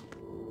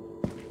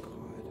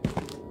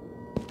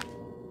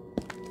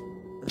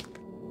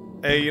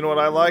 Hey, you know what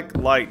I like?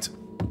 Light.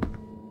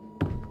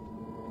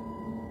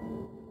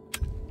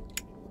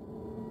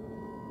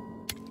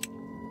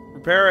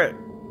 Repair it.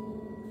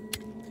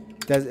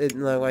 Does it?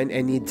 No, I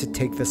need to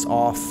take this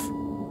off.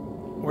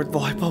 Where'd the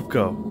light bulb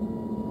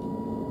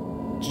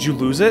go? Did you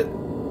lose it?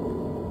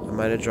 I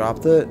might have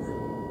dropped it.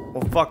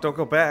 Well, fuck, don't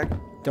go back.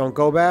 Don't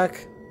go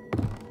back.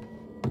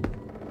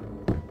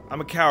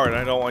 I'm a coward.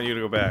 I don't want you to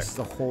go back. It's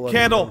the whole other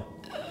Candle!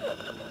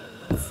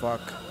 room.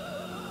 Fuck.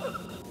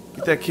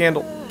 Get that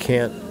candle.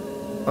 Can't.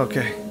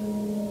 Okay.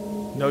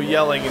 No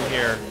yelling in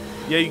here.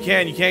 Yeah, you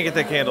can. You can get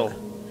that candle.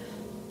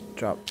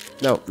 Drop.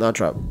 No, not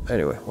drop.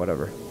 Anyway,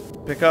 whatever.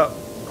 Pick up.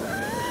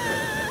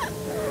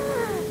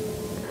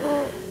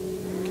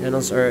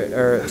 Candles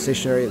are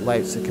stationary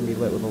lights that can be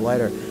lit with a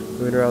lighter.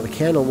 Moving around the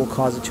candle will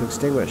cause it to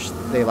extinguish.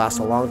 They last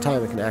a long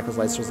time and can act as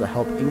light sources that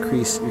help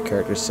increase your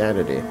character's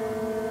sanity.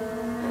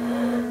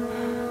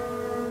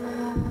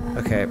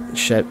 Okay,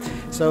 shit.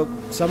 So,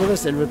 some of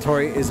this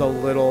inventory is a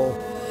little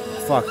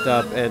fucked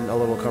up and a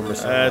little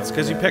cumbersome. It's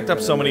because you picked up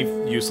so many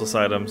useless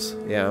items.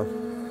 Yeah.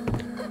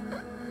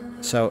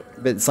 So,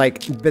 but it's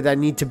like, but I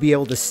need to be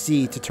able to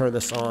see to turn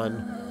this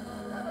on.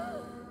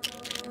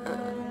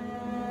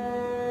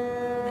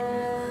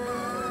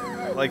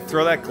 Like,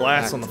 throw that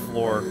glass on the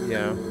floor.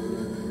 Yeah.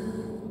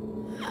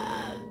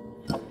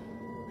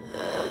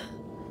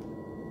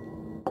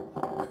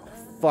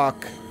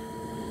 Fuck.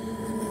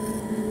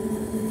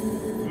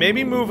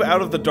 Maybe move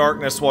out of the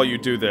darkness while you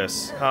do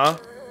this, huh?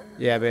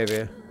 Yeah,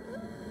 baby.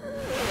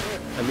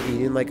 I'm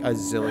eating like a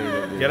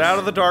zillion of these. Get out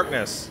of the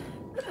darkness.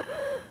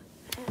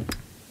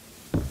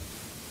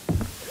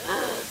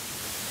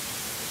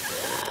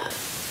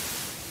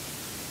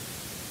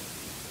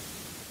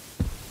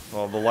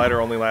 Well, the lighter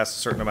only lasts a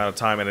certain amount of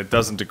time, and it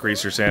doesn't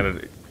decrease your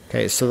sanity.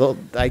 Okay, so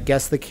I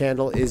guess the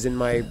candle is in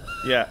my...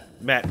 Yeah,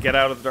 Matt, get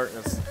out of the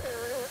darkness.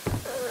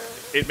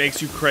 It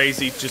makes you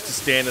crazy just to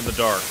stand in the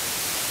dark.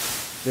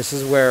 This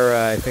is where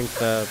I think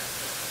the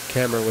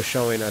camera was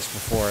showing us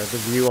before. The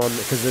view on...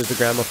 Because there's the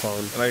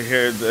gramophone. And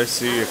I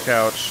see a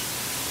couch.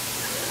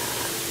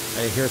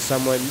 I hear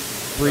someone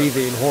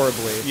breathing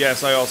horribly.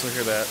 Yes, I also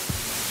hear that.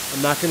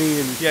 I'm not going to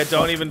even... Yeah,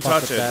 don't even fuck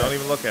touch with it. that. Don't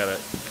even look at it.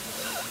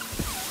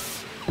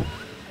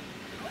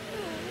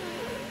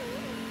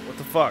 What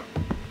the fuck?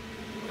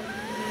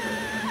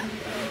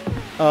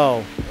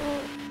 Oh.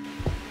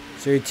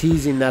 So you're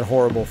teasing that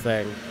horrible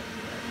thing.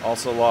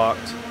 Also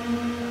locked.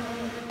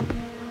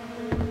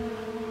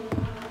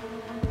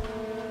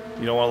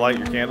 You don't want to light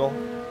your candle?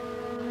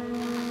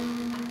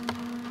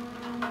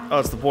 Oh,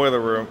 it's the boiler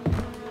room.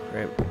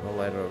 Great. I'll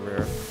light it over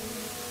here.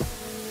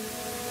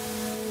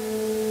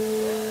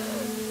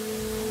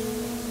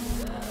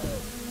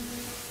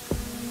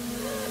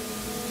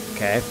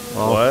 Okay.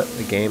 Well, What?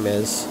 the game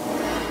is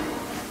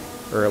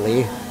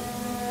early.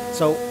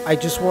 So I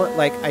just want,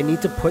 like, I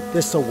need to put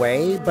this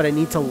away, but I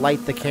need to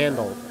light the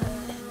candle.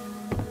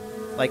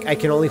 Like, I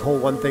can only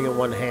hold one thing in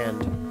one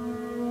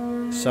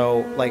hand. So,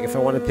 like, if I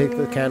want to pick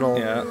the candle,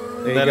 Yeah.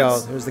 there you Then go.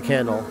 it's- There's the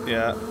candle.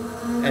 Yeah.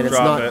 And it's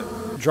Drop not... it.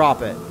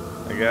 Drop it.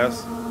 I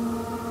guess.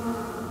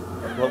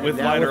 Well, with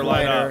Now lighter, with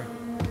light up.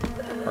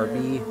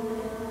 RB.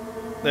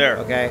 There.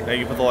 Okay. Now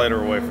you put the lighter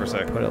away for a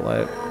second. Put it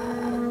light.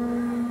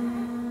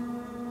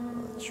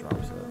 That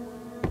drops it.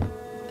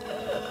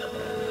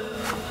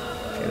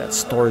 Okay, that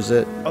stores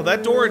it. Oh,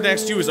 that door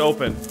next to you is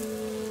open.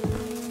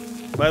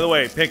 By the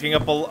way, picking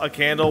up a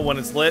candle when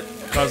it's lit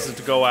causes it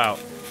to go out.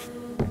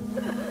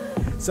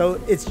 So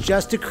it's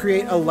just to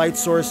create a light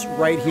source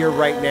right here,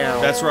 right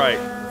now. That's right.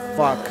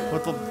 Fuck.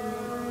 What the...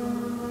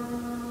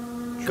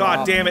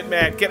 God damn it,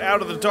 Matt. Get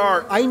out of the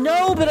dark. I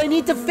know, but I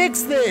need to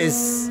fix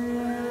this.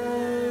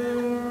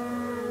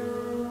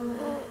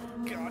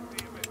 God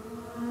damn it.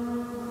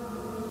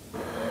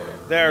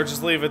 There,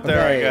 just leave it there,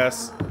 Okay. I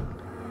guess.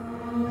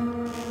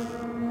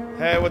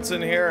 Hey, what's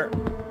in here?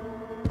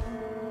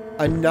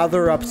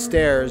 Another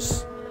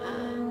upstairs.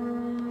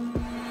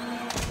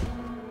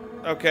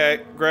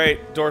 Okay,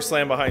 great. Door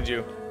slam behind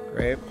you.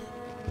 Great.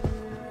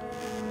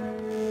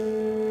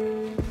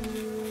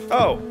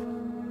 Oh.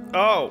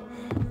 Oh.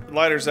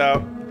 Lighter's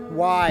out.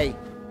 Why?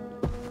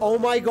 Oh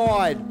my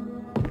god.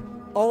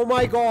 Oh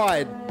my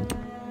god.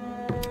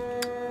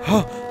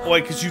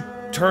 Wait, because you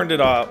turned it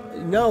up.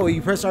 No,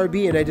 you press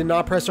RB and I did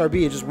not press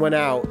RB. It just went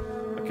out.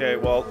 Okay,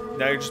 well,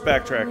 now you're just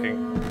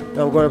backtracking.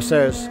 No, I'm going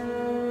upstairs.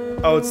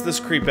 Oh, it's this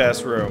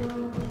creep-ass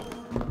room.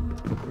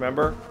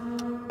 Remember?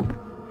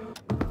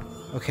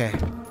 Okay.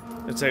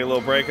 Let's take a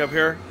little break up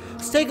here.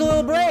 Let's take a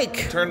little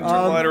break. Turn the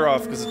lighter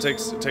off, because it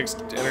takes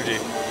energy.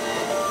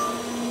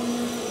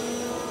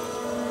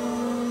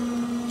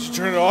 Did you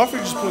turn it off or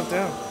you just put it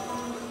down?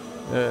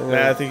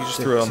 Nah, I think you just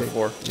threw it on the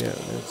floor. Yeah,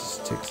 let's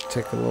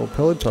take a little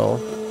pillow pill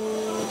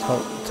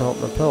to help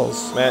my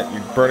pills. Matt,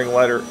 you're burning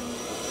lighter.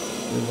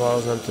 The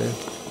bottle's empty.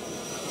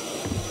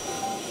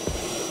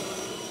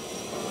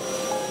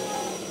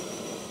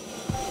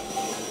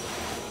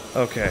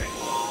 Okay.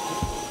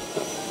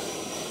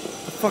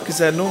 The fuck is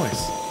that noise?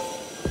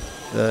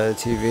 The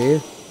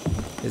TV?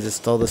 Is it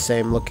still the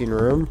same looking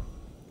room?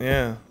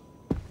 Yeah.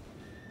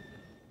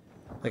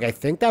 Like, I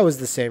think that was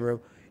the same room.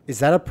 Is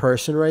that a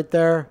person right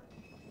there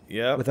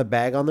Yep. with a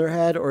bag on their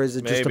head, or is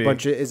it just Maybe.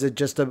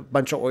 a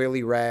bunch of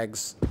oily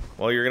rags?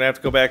 Well, you're gonna have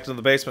to go back to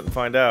the basement and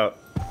find out.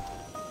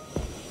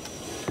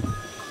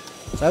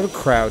 So I have a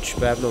crouch,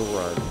 but I have no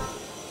run.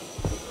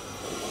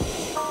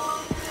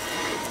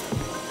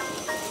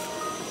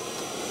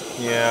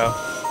 Yeah.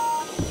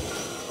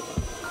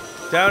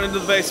 Down into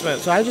the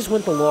basement. So I just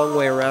went the long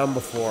way around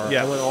before.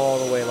 Yeah. I went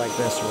all the way like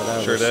this or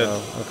whatever. Sure did.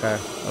 So, okay.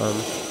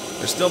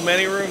 There's still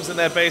many rooms in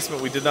that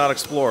basement we did not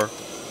explore.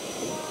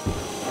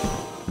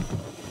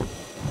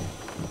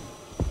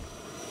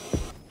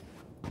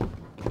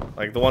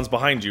 Like the ones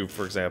behind you,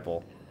 for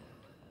example.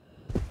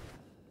 Oh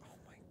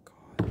my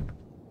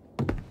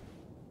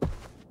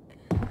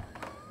god.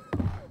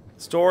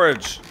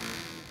 Storage.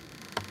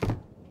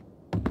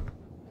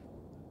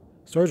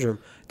 Storage room.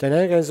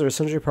 Dynamic items that are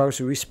essentially products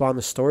who respawn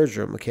the storage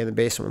room located in the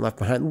basement when left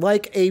behind.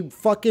 Like a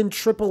fucking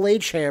Triple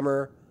H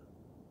hammer.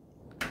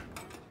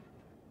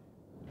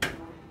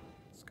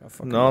 It's got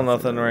fucking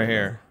nothing right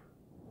here.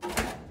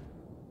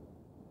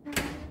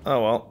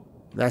 Oh, well.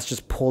 That's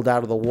just pulled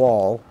out of the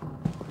wall.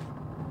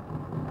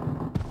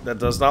 That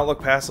does not look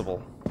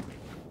passable.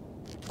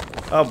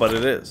 Oh, but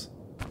it is.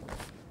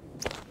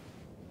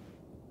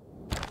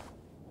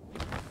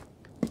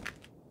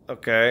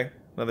 Okay.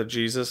 Another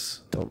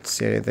Jesus. Don't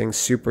see anything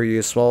super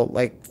useful.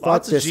 Like, fuck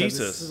Lots of this. Jesus.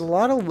 This is a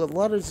lot of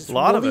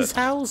it.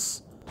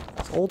 House.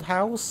 This old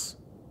house.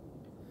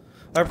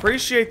 I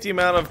appreciate the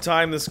amount of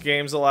time this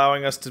game's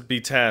allowing us to be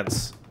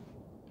tense.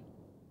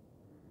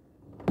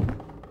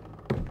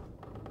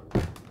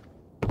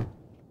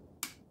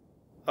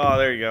 Oh,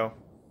 there you go.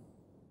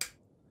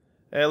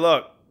 Hey,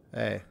 look.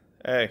 Hey.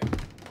 Hey.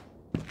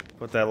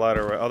 Put that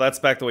lighter away. Oh, that's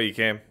back the way you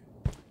came.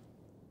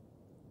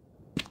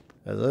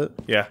 Is it?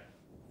 Yeah.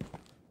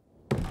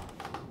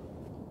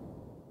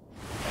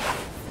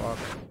 Fuck.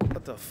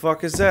 What the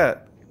fuck is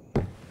that?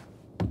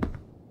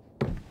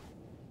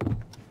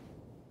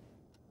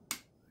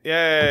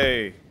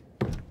 Yay!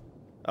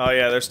 Oh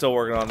yeah, they're still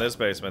working on this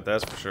basement,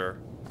 that's for sure.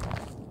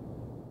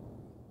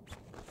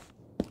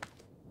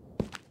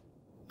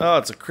 Oh,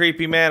 it's a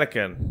creepy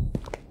mannequin.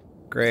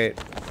 Great.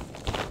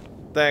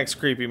 Thanks,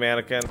 creepy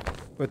mannequin.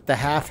 With the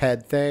half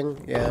head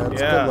thing. Yeah,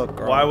 it's a Yeah, good look,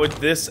 girl. why would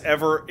this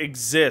ever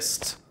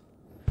exist?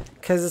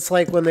 Because it's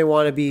like when they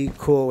want to be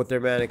cool with their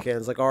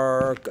mannequins. Like,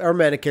 our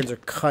mannequins are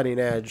cutting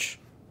edge.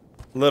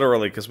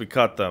 Literally, because we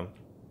cut them.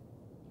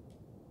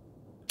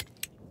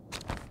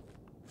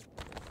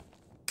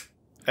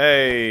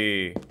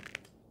 Hey.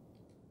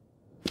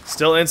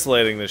 Still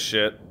insulating this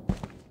shit.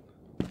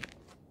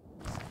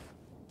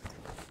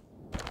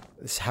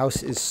 This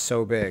house is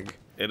so big.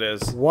 It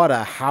is. What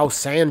a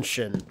house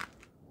mansion.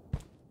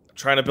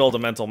 Trying to build a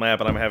mental map,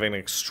 and I'm having an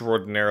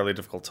extraordinarily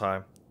difficult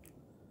time.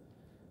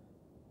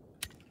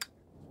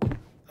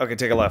 Okay,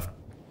 take a left.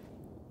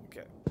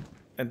 Okay.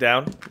 And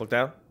down. Look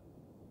down.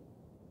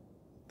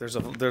 There's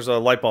a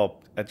light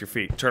bulb at your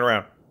feet. Turn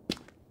around.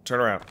 Turn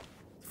around.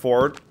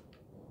 Forward.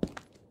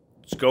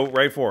 Just go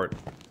right forward.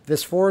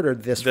 This forward or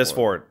this This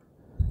forward.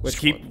 Which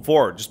Just keep one?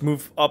 forward. Just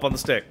move up on the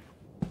stick.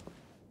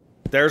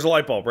 There's a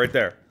light bulb right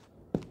there.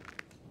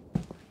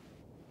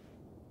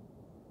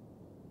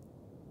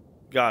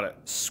 Got it.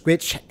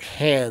 Switch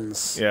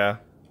hands. Yeah.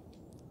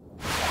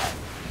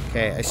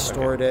 Okay, I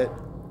stored it.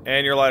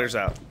 And your lighter's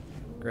out.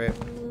 Great.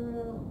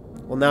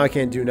 Well, now I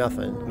can't do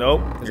nothing.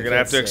 Nope. You're gonna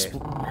have to can't see.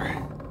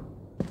 explore.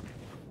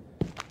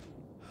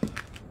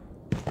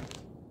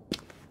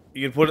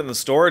 You can put it in the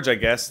storage, I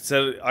guess. It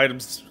said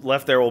items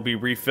left there will be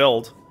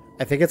refilled.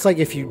 I think it's like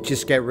if you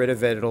just get rid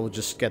of it, it'll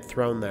just get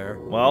thrown there.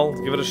 Well,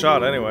 give it a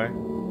shot anyway.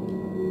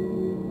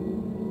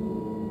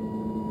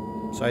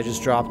 So I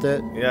just dropped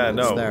it? Yeah, It's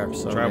no. there,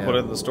 so, Try and yeah. put it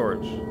in the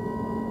storage.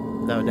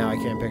 No, now I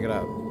can't pick it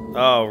up.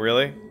 Oh,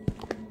 really?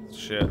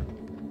 Shit.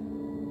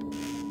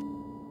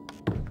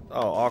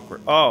 Oh,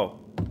 awkward. Oh.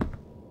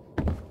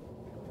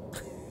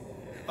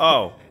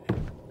 Oh.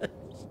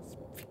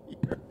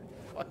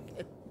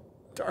 Fucking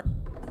dark.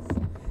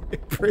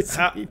 It brings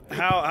me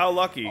How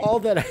lucky? all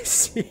that I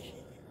see.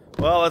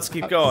 Well, let's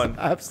keep going.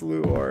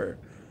 Absolute horror.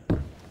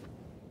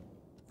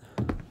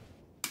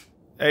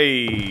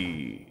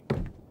 Hey.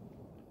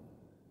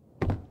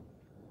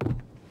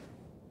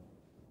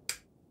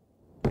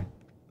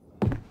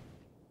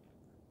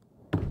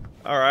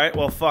 Alright,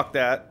 well, fuck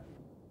that.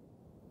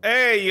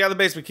 Hey, you got the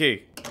basement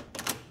key.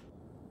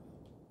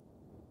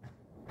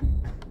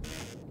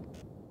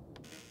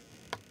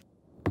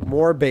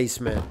 More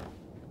basement.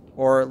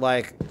 Or,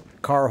 like,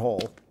 car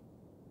hole.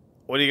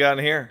 What do you got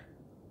in here?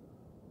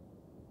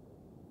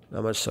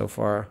 Not much so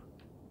far.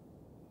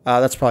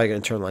 That's probably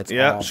going to turn lights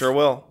Yeah, off. sure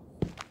will.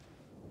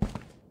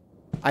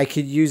 I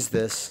could use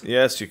this.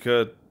 Yes, you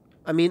could.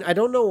 I mean, I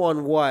don't know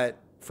on what,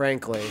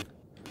 frankly.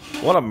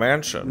 What a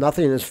mansion.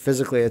 Nothing has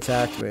physically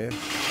attacked me.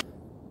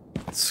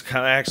 It's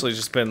kind of actually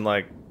just been,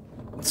 like,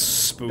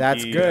 spooky...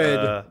 That's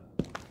good.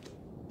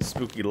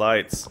 Spooky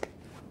lights.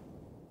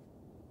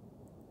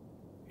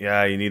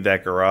 Yeah, you need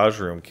that garage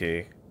room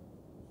key.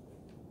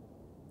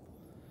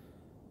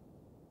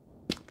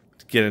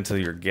 To get into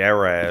your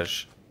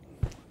garage.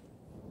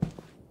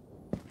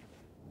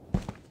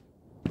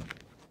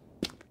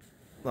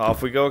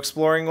 Off we go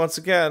exploring once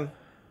again.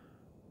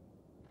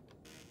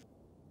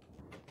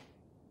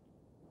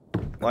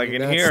 Like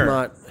in That's here.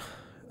 not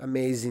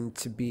amazing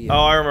to be in. Oh,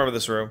 I remember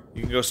this room.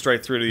 You can go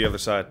straight through to the other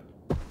side.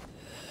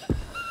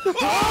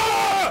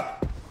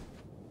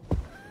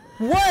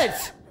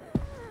 What?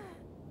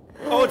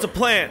 Oh, it's a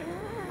plant.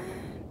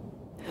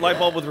 Light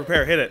bulb with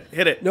repair. Hit it.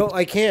 Hit it. No,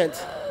 I can't.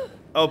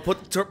 Oh,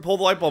 pull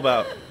the light bulb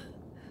out.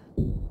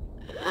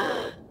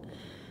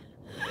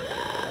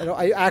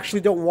 I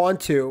actually don't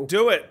want to.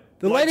 Do it.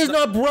 The light is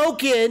not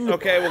broken.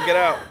 Okay, we'll get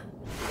out.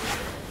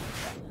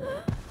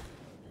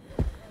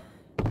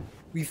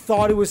 We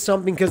thought it was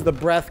something because the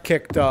breath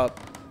kicked up.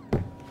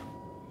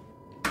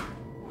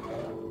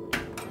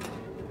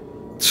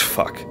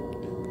 Fuck.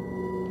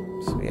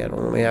 So yeah, I don't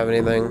really have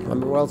anything. I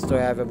mean, what else do I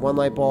have? I have one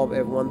light bulb, I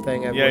have one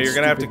thing, I have Yeah, one you're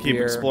gonna have to stupid keep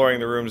beer. exploring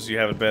the rooms you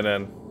haven't been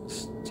in.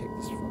 Let's take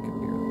this fucking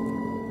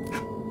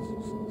beer.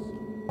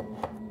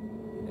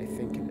 I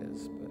think it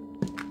is,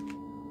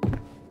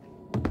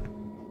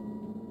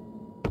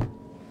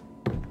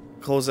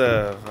 but... Close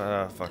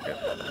fuck it.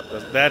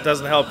 That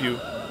doesn't help you. You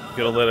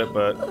could have lit it,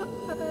 but...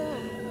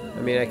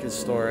 I mean, I can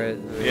store it.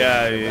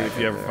 Yeah, if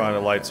you ever find a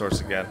light source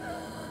again.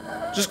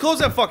 Just close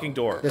that fucking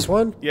door. This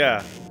one?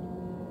 Yeah.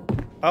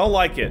 I don't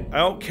like it. I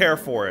don't care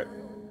for it.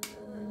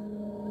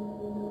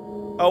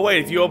 Oh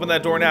wait, if you open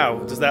that door now,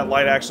 does that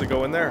light actually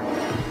go in there?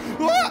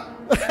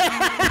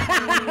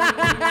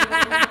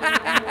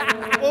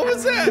 What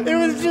was that? It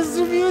was just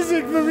the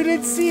music, but we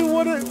didn't see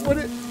what it...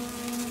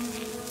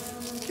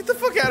 Get the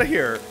fuck out of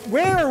here.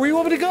 Where? Where you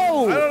want me to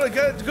go? I don't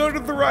know, go to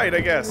the right,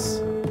 I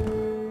guess.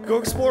 Go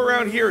explore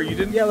around here. You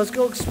didn't... Yeah, let's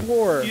go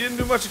explore. You didn't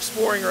do much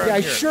exploring around Yeah,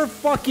 I here. sure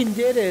fucking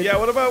did it. Yeah,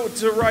 what about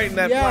to right in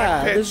that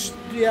black pitch?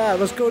 Yeah,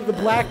 let's go to the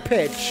black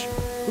pitch.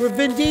 With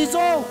Vin Diesel?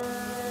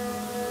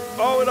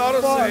 Oh, it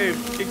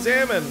autosaved.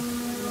 Examine.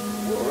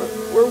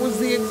 Where was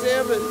the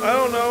examine? I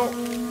don't know.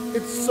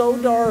 It's so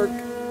dark.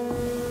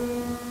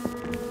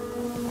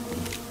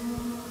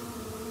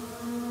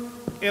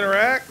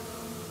 Interact?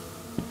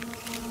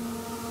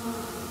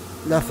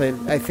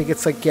 Nothing. I think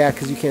it's like, yeah,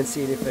 because you can't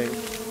see anything.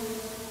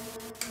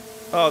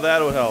 Oh,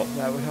 that would help.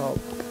 That would help.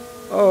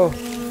 Oh.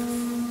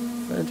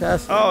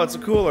 Fantastic. Oh, it's a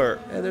cooler.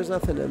 And there's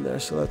nothing in there,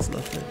 so that's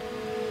nothing.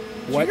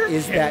 What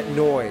is that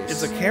noise?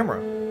 It's a camera.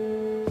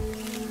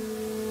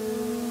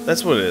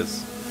 That's what it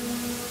is.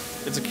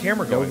 It's a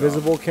camera No going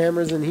visible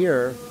cameras in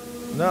here.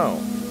 on. No.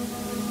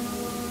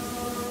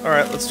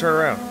 Alright, let's turn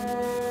around.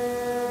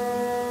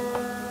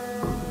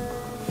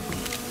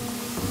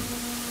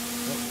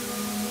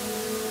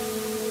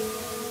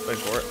 Wait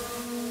for it.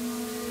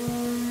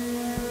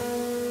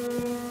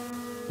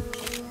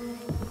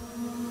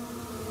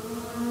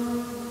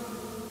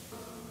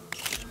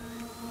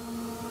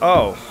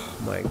 Oh.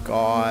 My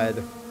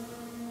God.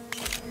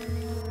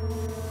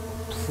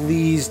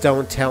 Please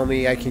don't tell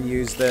me I can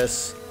use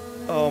this.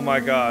 Oh my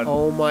god.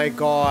 Oh my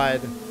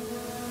God.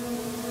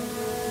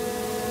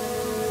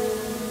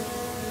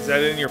 Is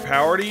that in your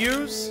power to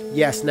use?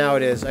 Yes, now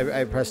it is.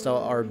 I pressed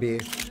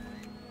RB.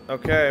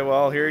 Okay,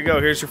 well, here you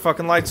go. Here's your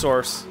fucking light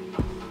source.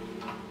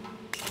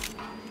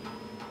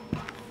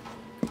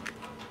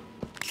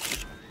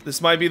 This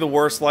might be the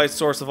worst light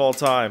source of all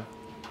time.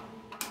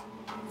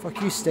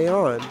 Fuck you, stay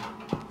on.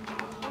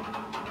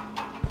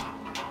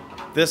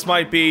 This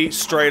might be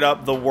straight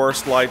up the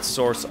worst light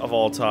source of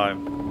all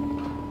time.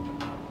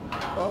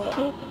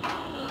 Oh.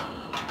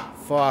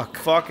 Fuck.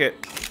 Fuck it.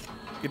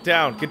 Get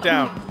down, get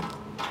down.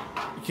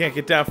 You can't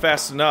get down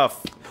fast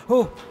enough.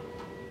 Oh.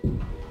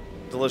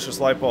 Delicious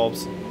light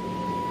bulbs.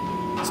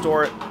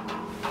 Store it.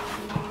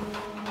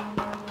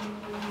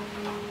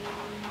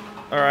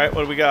 Alright,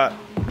 what do we got?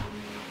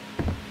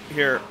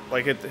 Here,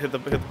 like hit the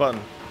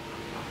button.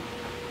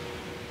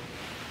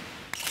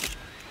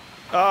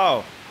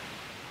 Oh.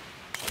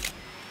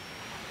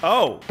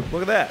 Oh,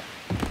 look at that.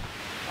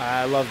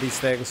 I love these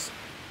things.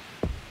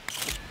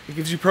 It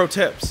gives you pro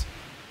tips.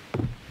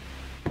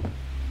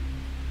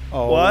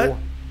 Oh. What?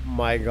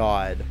 My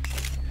God.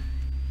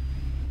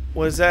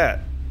 What is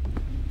that?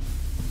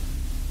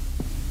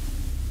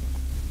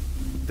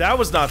 That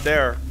was not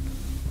there.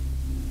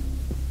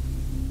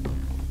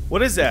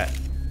 What is that?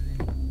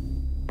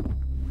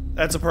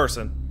 That's a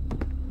person.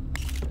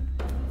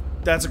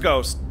 That's a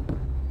ghost.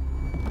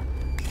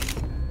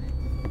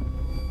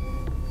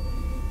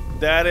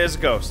 That is a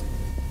ghost.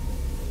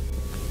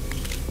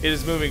 It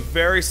is moving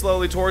very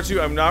slowly towards you.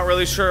 I'm not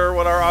really sure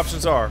what our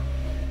options are.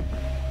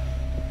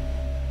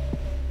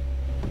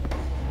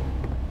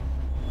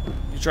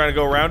 You trying to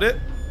go around it?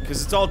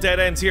 Because it's all dead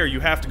ends here.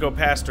 You have to go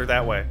past her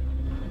that way.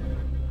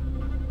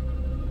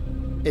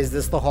 Is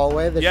this the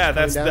hallway? That Yeah, she's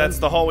coming down? that's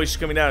the hallway she's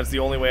coming down. It's the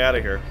only way out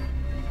of here.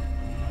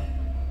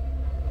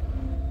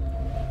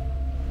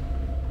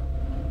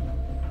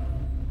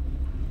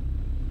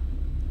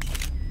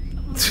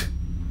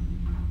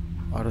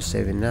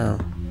 Auto-saving now.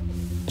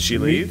 Did she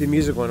leave? The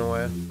music went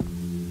away.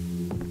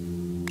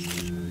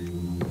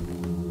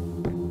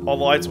 All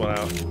the lights went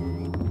out.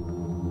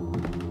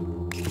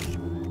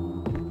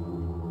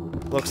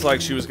 Looks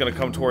like she was gonna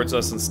come towards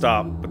us and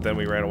stop, but then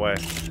we ran away.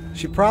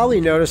 She probably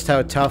noticed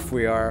how tough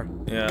we are.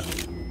 Yeah.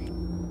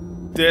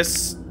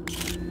 This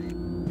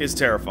is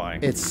terrifying.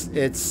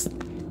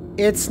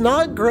 It's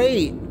not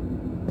great.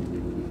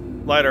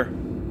 Lighter.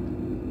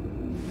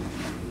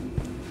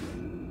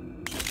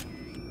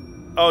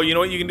 Oh, you know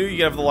what you can do? You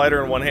can have the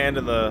lighter in one hand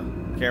and the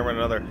camera in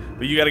another.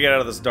 But you gotta get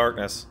out of this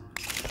darkness.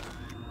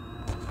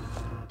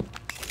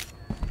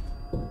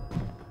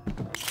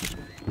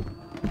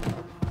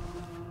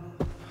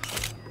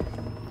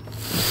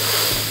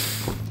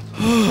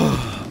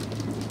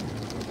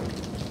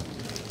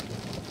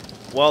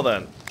 Well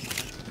then.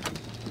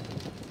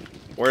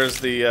 Where's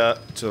the,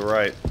 to the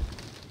right?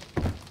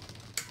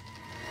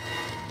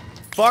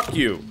 Fuck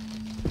you!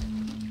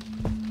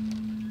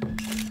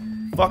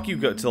 Fuck you,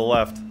 go to the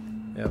left.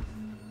 Yep.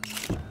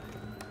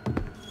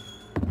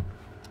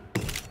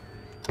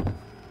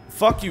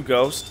 Fuck you,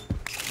 ghost.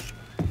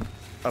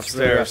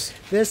 Upstairs.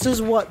 This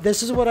is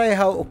what I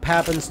hope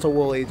happens to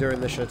Wooly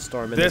during the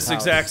shitstorm. In This house.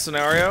 exact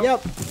scenario?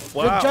 Yep.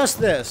 Wow. Just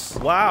this.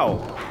 Wow.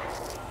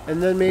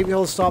 And then maybe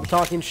he'll stop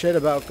talking shit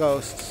about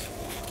ghosts.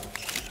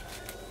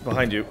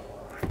 Behind you.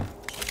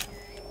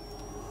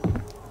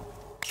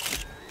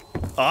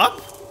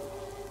 Up?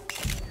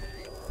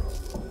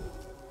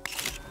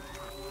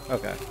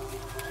 Okay.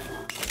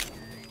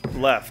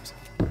 Left.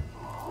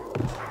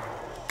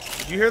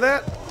 Did you hear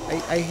that?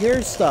 I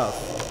hear stuff.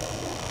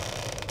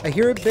 I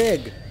hear it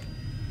big.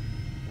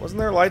 Wasn't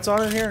there lights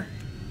on in here?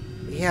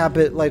 Yeah,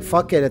 but like,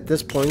 fuck it. At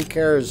this point, who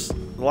cares?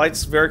 The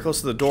light's very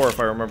close to the door, if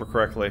I remember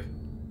correctly.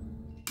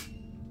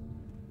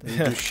 You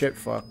do shit,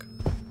 fuck.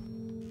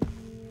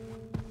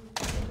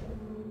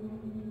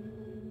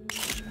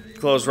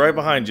 Closed right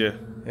behind you.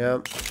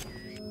 Yep.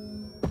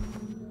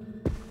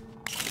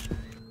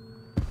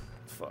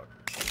 Fuck.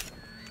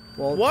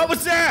 Well, What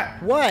was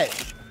that?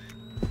 what?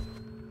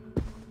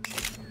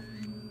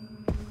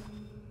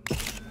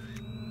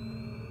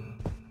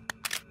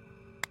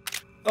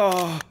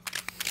 Oh.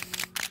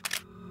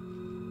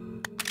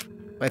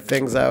 My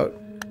thing's out.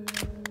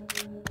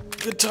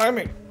 Good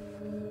timing.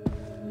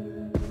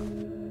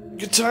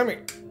 Good timing.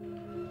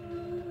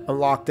 I'm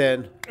locked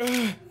in.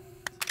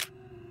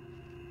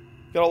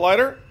 Got a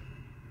lighter?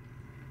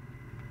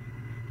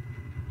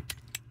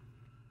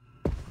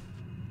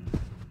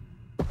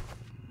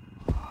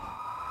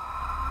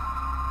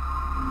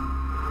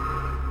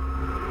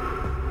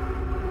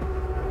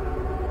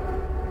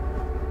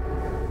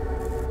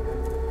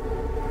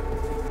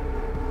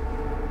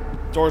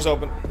 Door's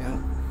open. Yeah.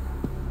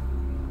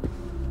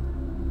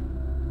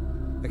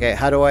 Okay,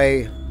 how do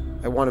I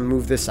want to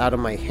move this out of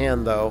my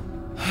hand, though.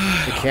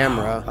 The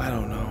camera. I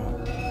don't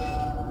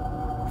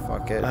know.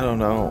 Fuck it. I don't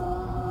know.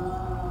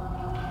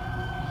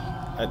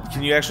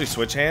 Can you actually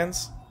switch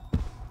hands?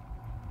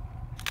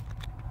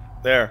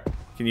 There.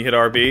 Can you hit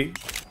RB?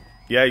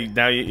 Yeah,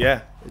 now you,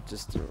 yeah. It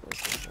just didn't work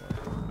before.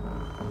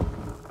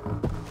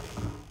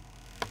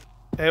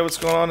 Hey, what's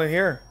going on in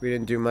here? We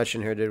didn't do much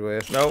in here, did we?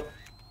 Nope.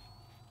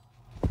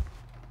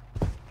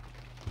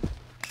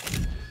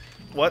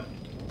 What?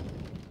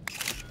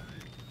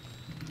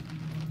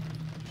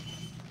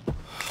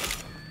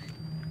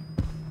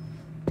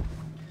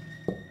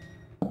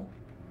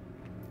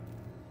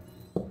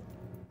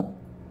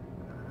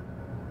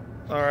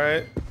 All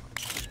right.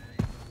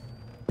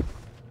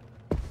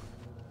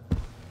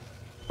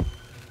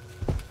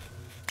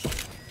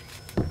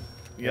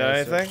 You got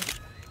Yeah, so- anything?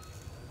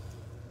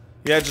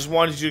 Yeah, I just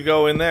wanted you to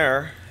go in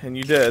there, and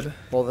you did.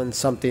 Well, then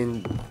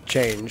something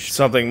changed.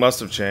 Something must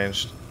have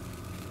changed.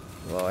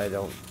 Well, I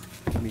don't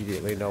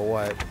immediately know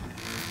what.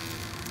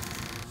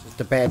 It's just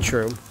a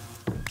bedroom.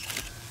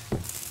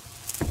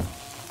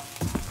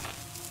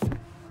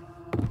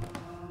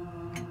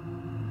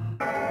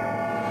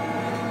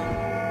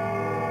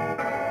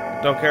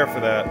 Don't care for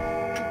that.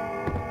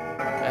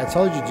 I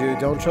told you, dude,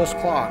 don't trust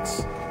clocks.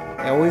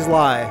 They always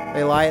lie.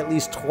 They lie at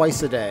least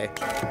twice a day.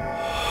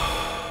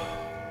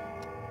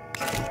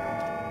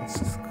 Let's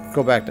just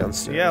go back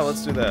downstairs. Yeah,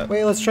 let's do that.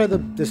 Wait, let's try the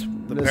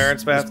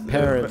Parents' bath.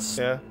 parents'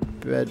 Yeah.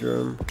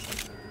 bedroom.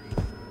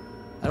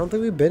 I don't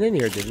think we've been in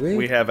here, did we?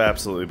 We have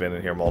absolutely been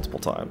in here multiple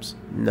times.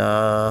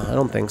 Nah, I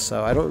don't think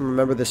so. I don't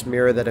remember this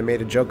mirror that I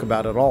made a joke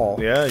about at all.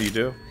 Yeah, you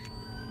do.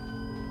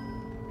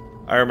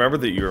 I remember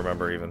that you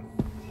remember even.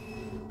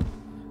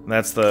 And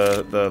that's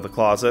the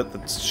closet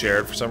that's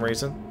shared for some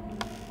reason.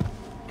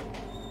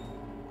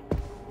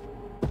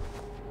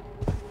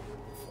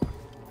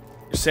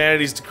 Your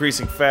sanity's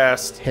decreasing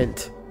fast.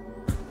 Hint.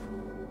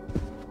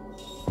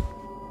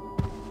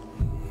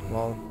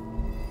 Well,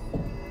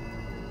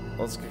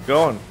 Let's get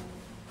going.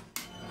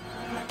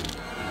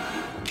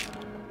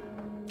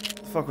 What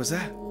the fuck was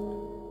that?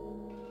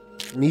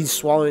 me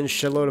swallowing a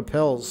shitload of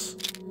pills.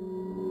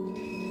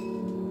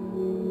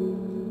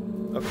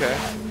 Okay.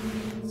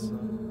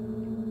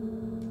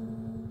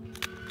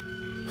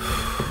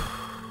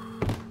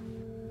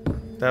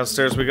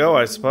 Downstairs we go,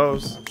 I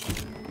suppose.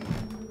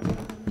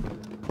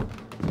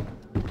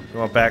 You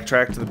want to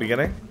backtrack to the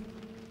beginning?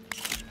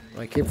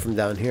 I came from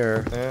down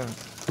here. Yeah.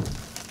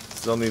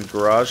 Still need a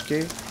garage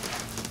key?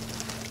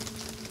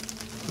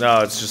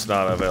 No, it's just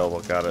not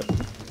available. Got it.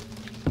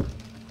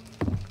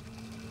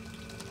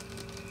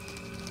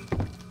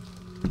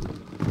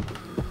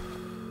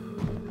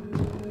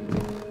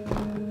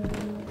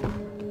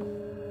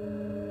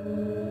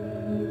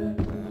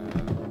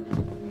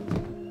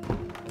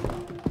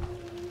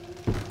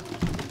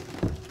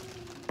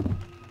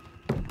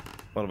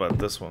 What about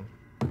this one?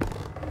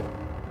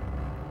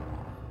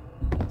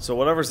 So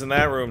whatever's in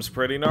that room's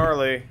pretty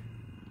gnarly.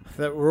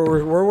 That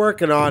we're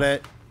working on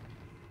it.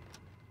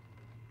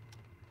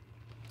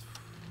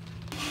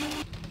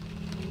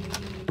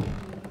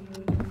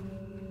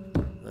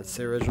 That's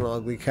the original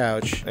ugly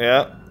couch.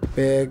 Yeah.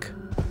 Big,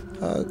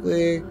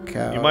 ugly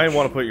couch. You might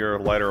want to put your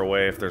lighter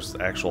away if there's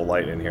actual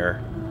light in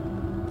here.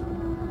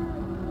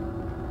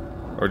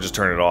 Or just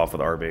turn it off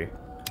with RB.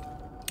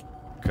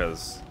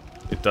 Because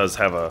it does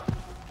have a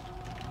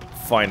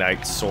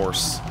finite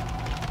source.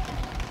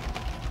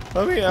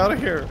 Let me out of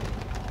here.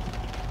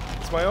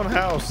 It's my own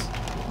house.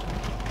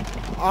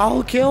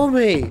 Oh, kill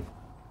me.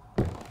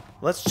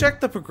 Let's check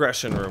the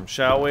progression room,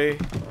 shall we?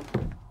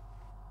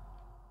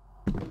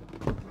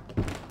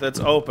 That's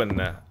open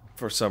now,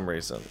 for some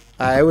reason.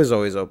 I was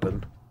always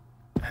open.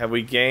 Have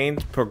we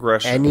gained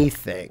progression?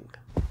 Anything.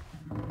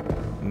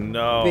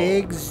 No.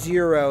 Big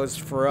zeros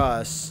for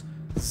us.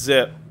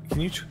 Zip.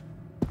 Can you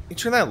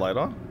turn that light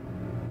on?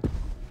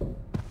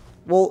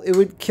 Well, it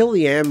would kill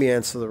the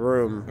ambience of the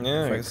room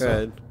Yeah, I if I guess so.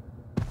 could.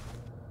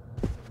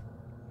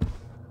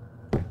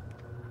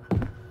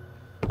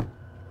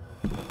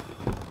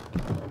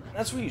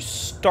 That's where you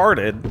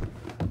started.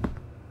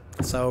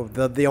 So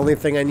the only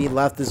thing I need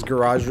left is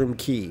garage room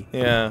key.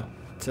 Yeah.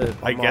 To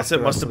I unlock guess the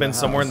it must rest have of been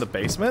somewhere in house. the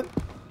basement?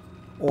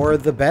 Or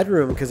the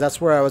bedroom, because that's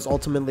where I was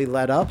ultimately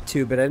led up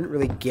to, but I didn't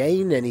really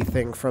gain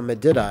anything from it,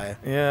 did I?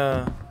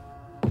 Yeah.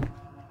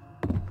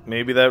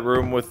 Maybe that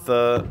room with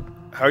the...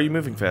 How are you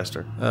moving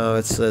faster? Oh,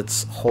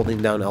 it's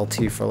holding down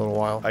LT for a little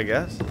while. I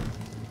guess.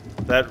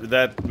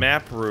 That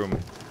map room,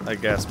 I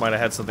guess, might have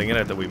had something in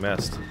it that we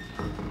missed.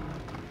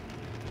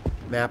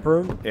 Map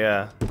room?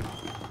 Yeah.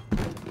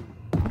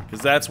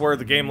 Because that's where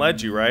the game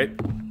led you, right?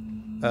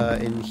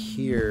 In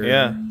here.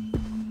 Yeah.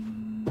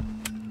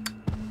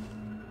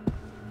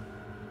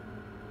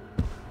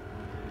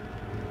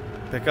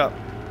 Pick up.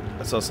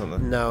 I saw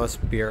something. No, it's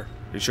beer.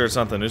 You sure it's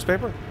not the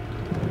newspaper?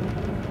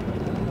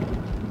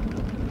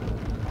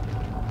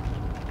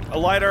 A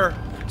lighter!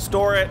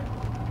 Store it!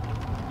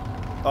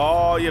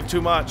 Oh, you have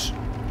too much.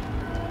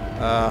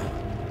 I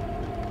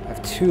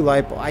have 2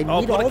 light bulbs. I Oh,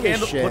 need put all a this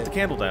candle. shit. Put the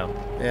candle down.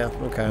 Yeah,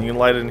 okay. You can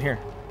light it in here.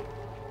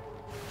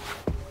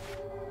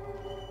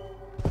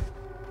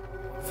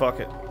 Fuck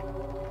it.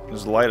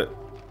 Just light it.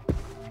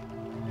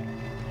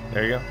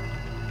 There you go.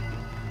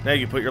 Now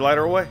you can put your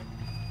lighter away.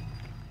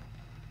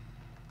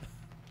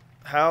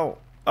 How?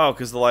 Oh,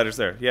 because the lighter's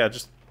there. Yeah,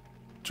 just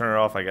turn it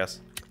off, I guess.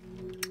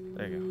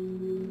 There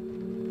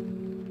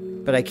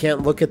you But I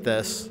can't look at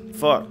this. go.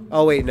 Fuck.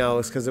 Oh wait, no,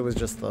 it's because it was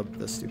just the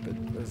stupid.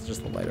 It was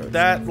just the lighter.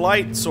 That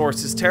light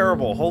source is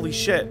terrible. Holy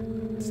shit.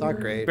 It's not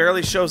great.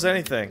 Barely shows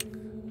anything.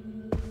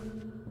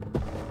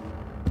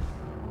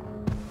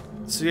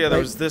 So yeah, there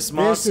was this This,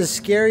 monster. as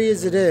scary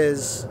as it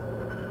is,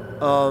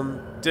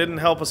 Didn't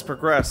help us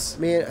progress.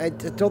 man, I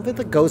don't think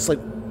the ghosts like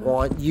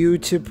want you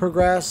to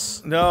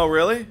progress. No,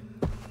 really?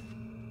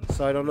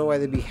 So I don't know why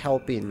they'd be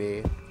helping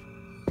me.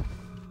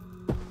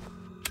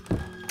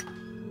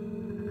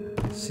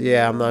 So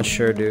yeah, I'm not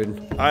sure,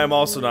 dude. I am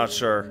also not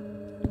sure.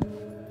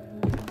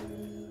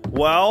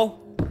 Well,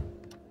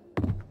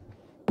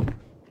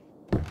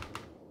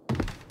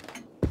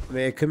 I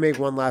mean, it could make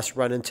one last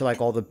run into like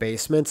all the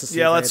basements. to see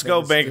Yeah, if let's go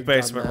anything's make a done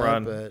basement that,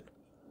 run. But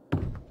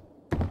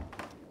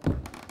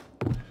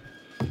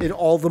in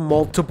all the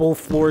multiple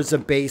floors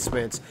of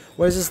basements.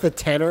 What is this, the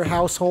Tanner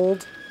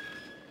household?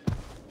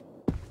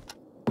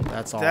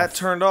 That's off. that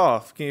turned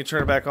off. Can you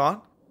turn it back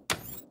on?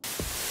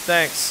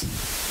 Thanks.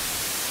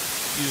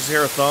 You just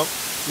hear a thump.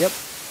 Yep,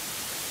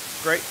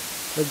 Great.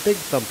 the big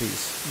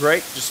thumpies.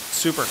 Great. Just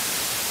super.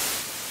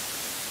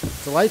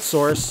 It's a light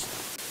source.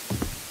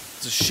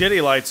 It's a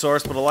shitty light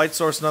source, but a light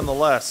source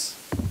nonetheless.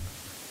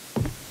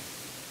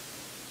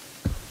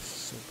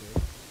 So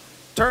good.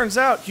 Turns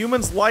out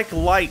humans like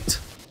light.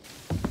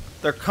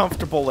 They're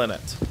comfortable in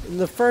it. In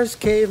the first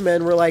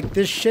cavemen were like,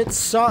 this shit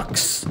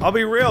sucks. I'll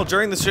be real,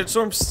 during the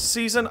shitstorm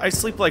season, I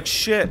sleep like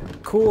shit.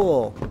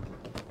 Cool.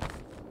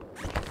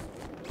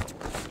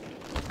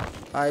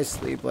 I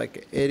sleep like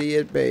an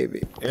idiot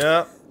baby.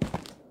 Yeah.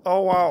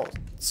 Oh wow.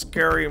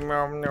 Scary.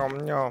 Meow, meow,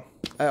 meow.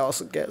 I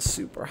also get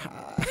super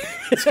high.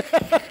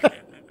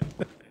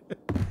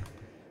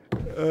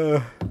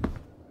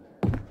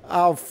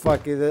 Oh,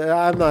 fuck it.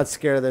 I'm not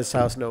scared of this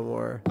house no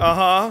more.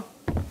 Uh-huh.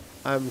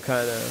 I'm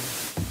kind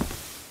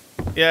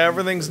of... Yeah,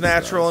 everything's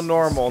natural and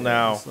normal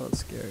now. It's not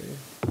scary.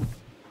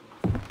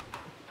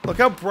 Look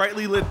how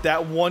brightly lit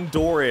that one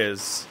door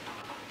is.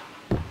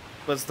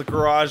 That's the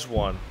garage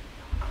one.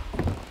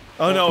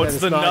 Oh no, And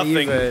it's the not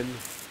nothing. even.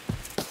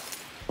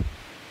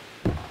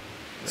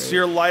 So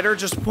your lighter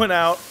just went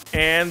out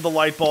and the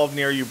light bulb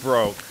near you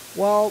broke.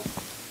 Well,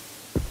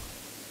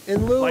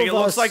 in lieu Like of it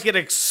looks us- like it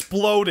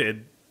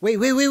exploded.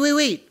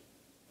 Wait.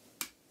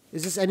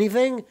 Is this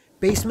anything?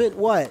 Basement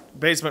what?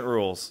 Basement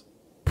rules.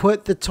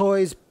 Put the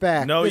toys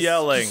back. No This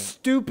yelling.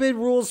 Stupid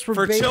rules for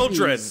babies.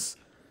 children.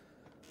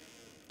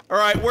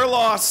 Alright, we're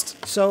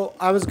lost. So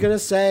I was gonna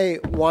say,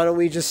 why don't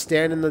we just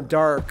stand in the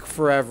dark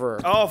forever?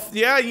 Oh,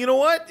 yeah, you know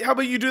what? How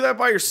about you do that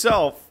by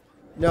yourself?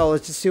 No,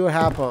 let's just see what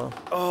happens.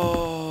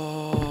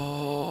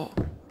 Oh.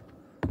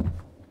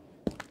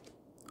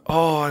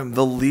 Oh, I'm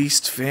the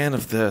least fan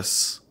of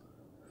this.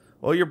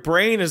 Well, your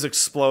brain is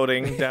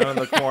exploding down in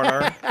the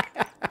corner.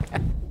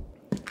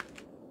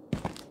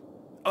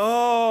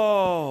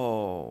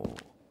 Oh.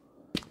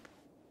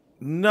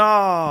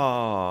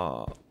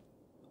 No.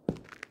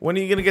 When are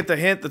you gonna get the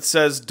hint that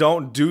says,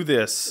 don't do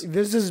this?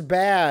 This is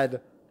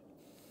bad.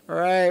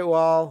 Alright,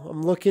 well,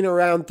 I'm looking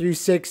around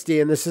 360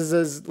 and this is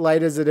as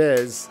light as it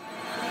is.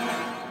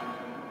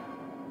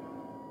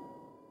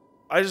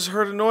 I just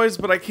heard a noise,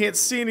 but I can't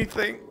see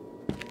anything.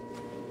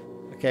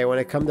 Okay, when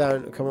I come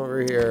over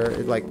here,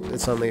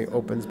 it suddenly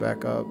opens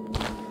back up.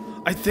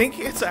 I think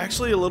it's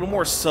actually a little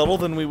more subtle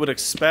than we would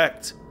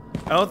expect.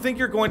 I don't think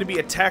you're going to be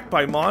attacked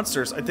by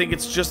monsters. I think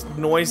it's just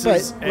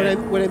noises. But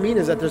what I mean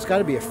is that there's got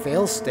to be a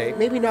fail state.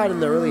 Maybe not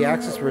in the early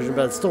access version,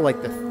 but it's still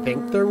like to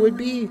think there would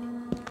be.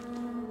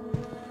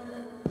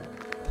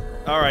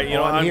 All right, you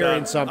know, I'm hearing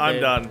done. something. I'm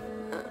done.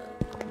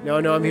 No,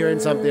 I'm hearing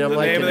something. The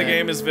name of the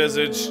game is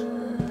Visage.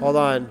 Hold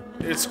on.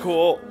 It's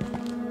cool.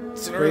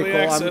 It's an early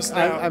Cool. access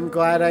now. I'm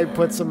glad I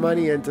put some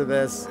money into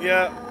this.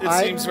 Yeah,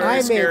 it seems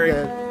very scary.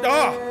 Made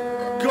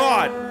Oh,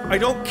 God! I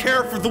don't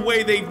care for the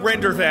way they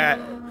render that.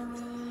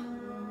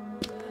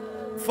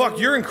 Fuck,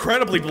 you're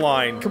incredibly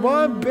blind. Come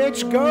on,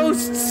 bitch,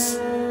 ghosts!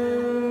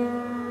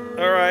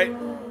 Alright.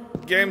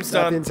 Game's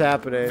done. Nothing's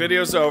happening.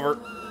 Video's over.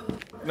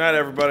 Night,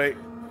 everybody.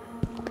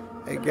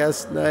 I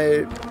guess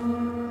night.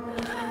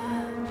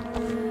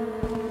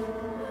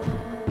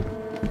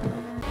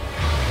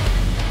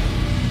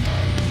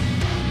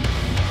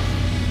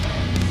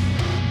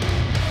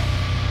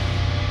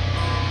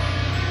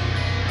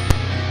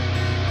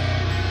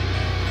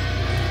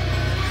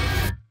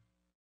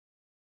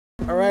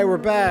 Alright, we're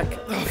back.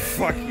 Oh,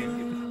 fuck you.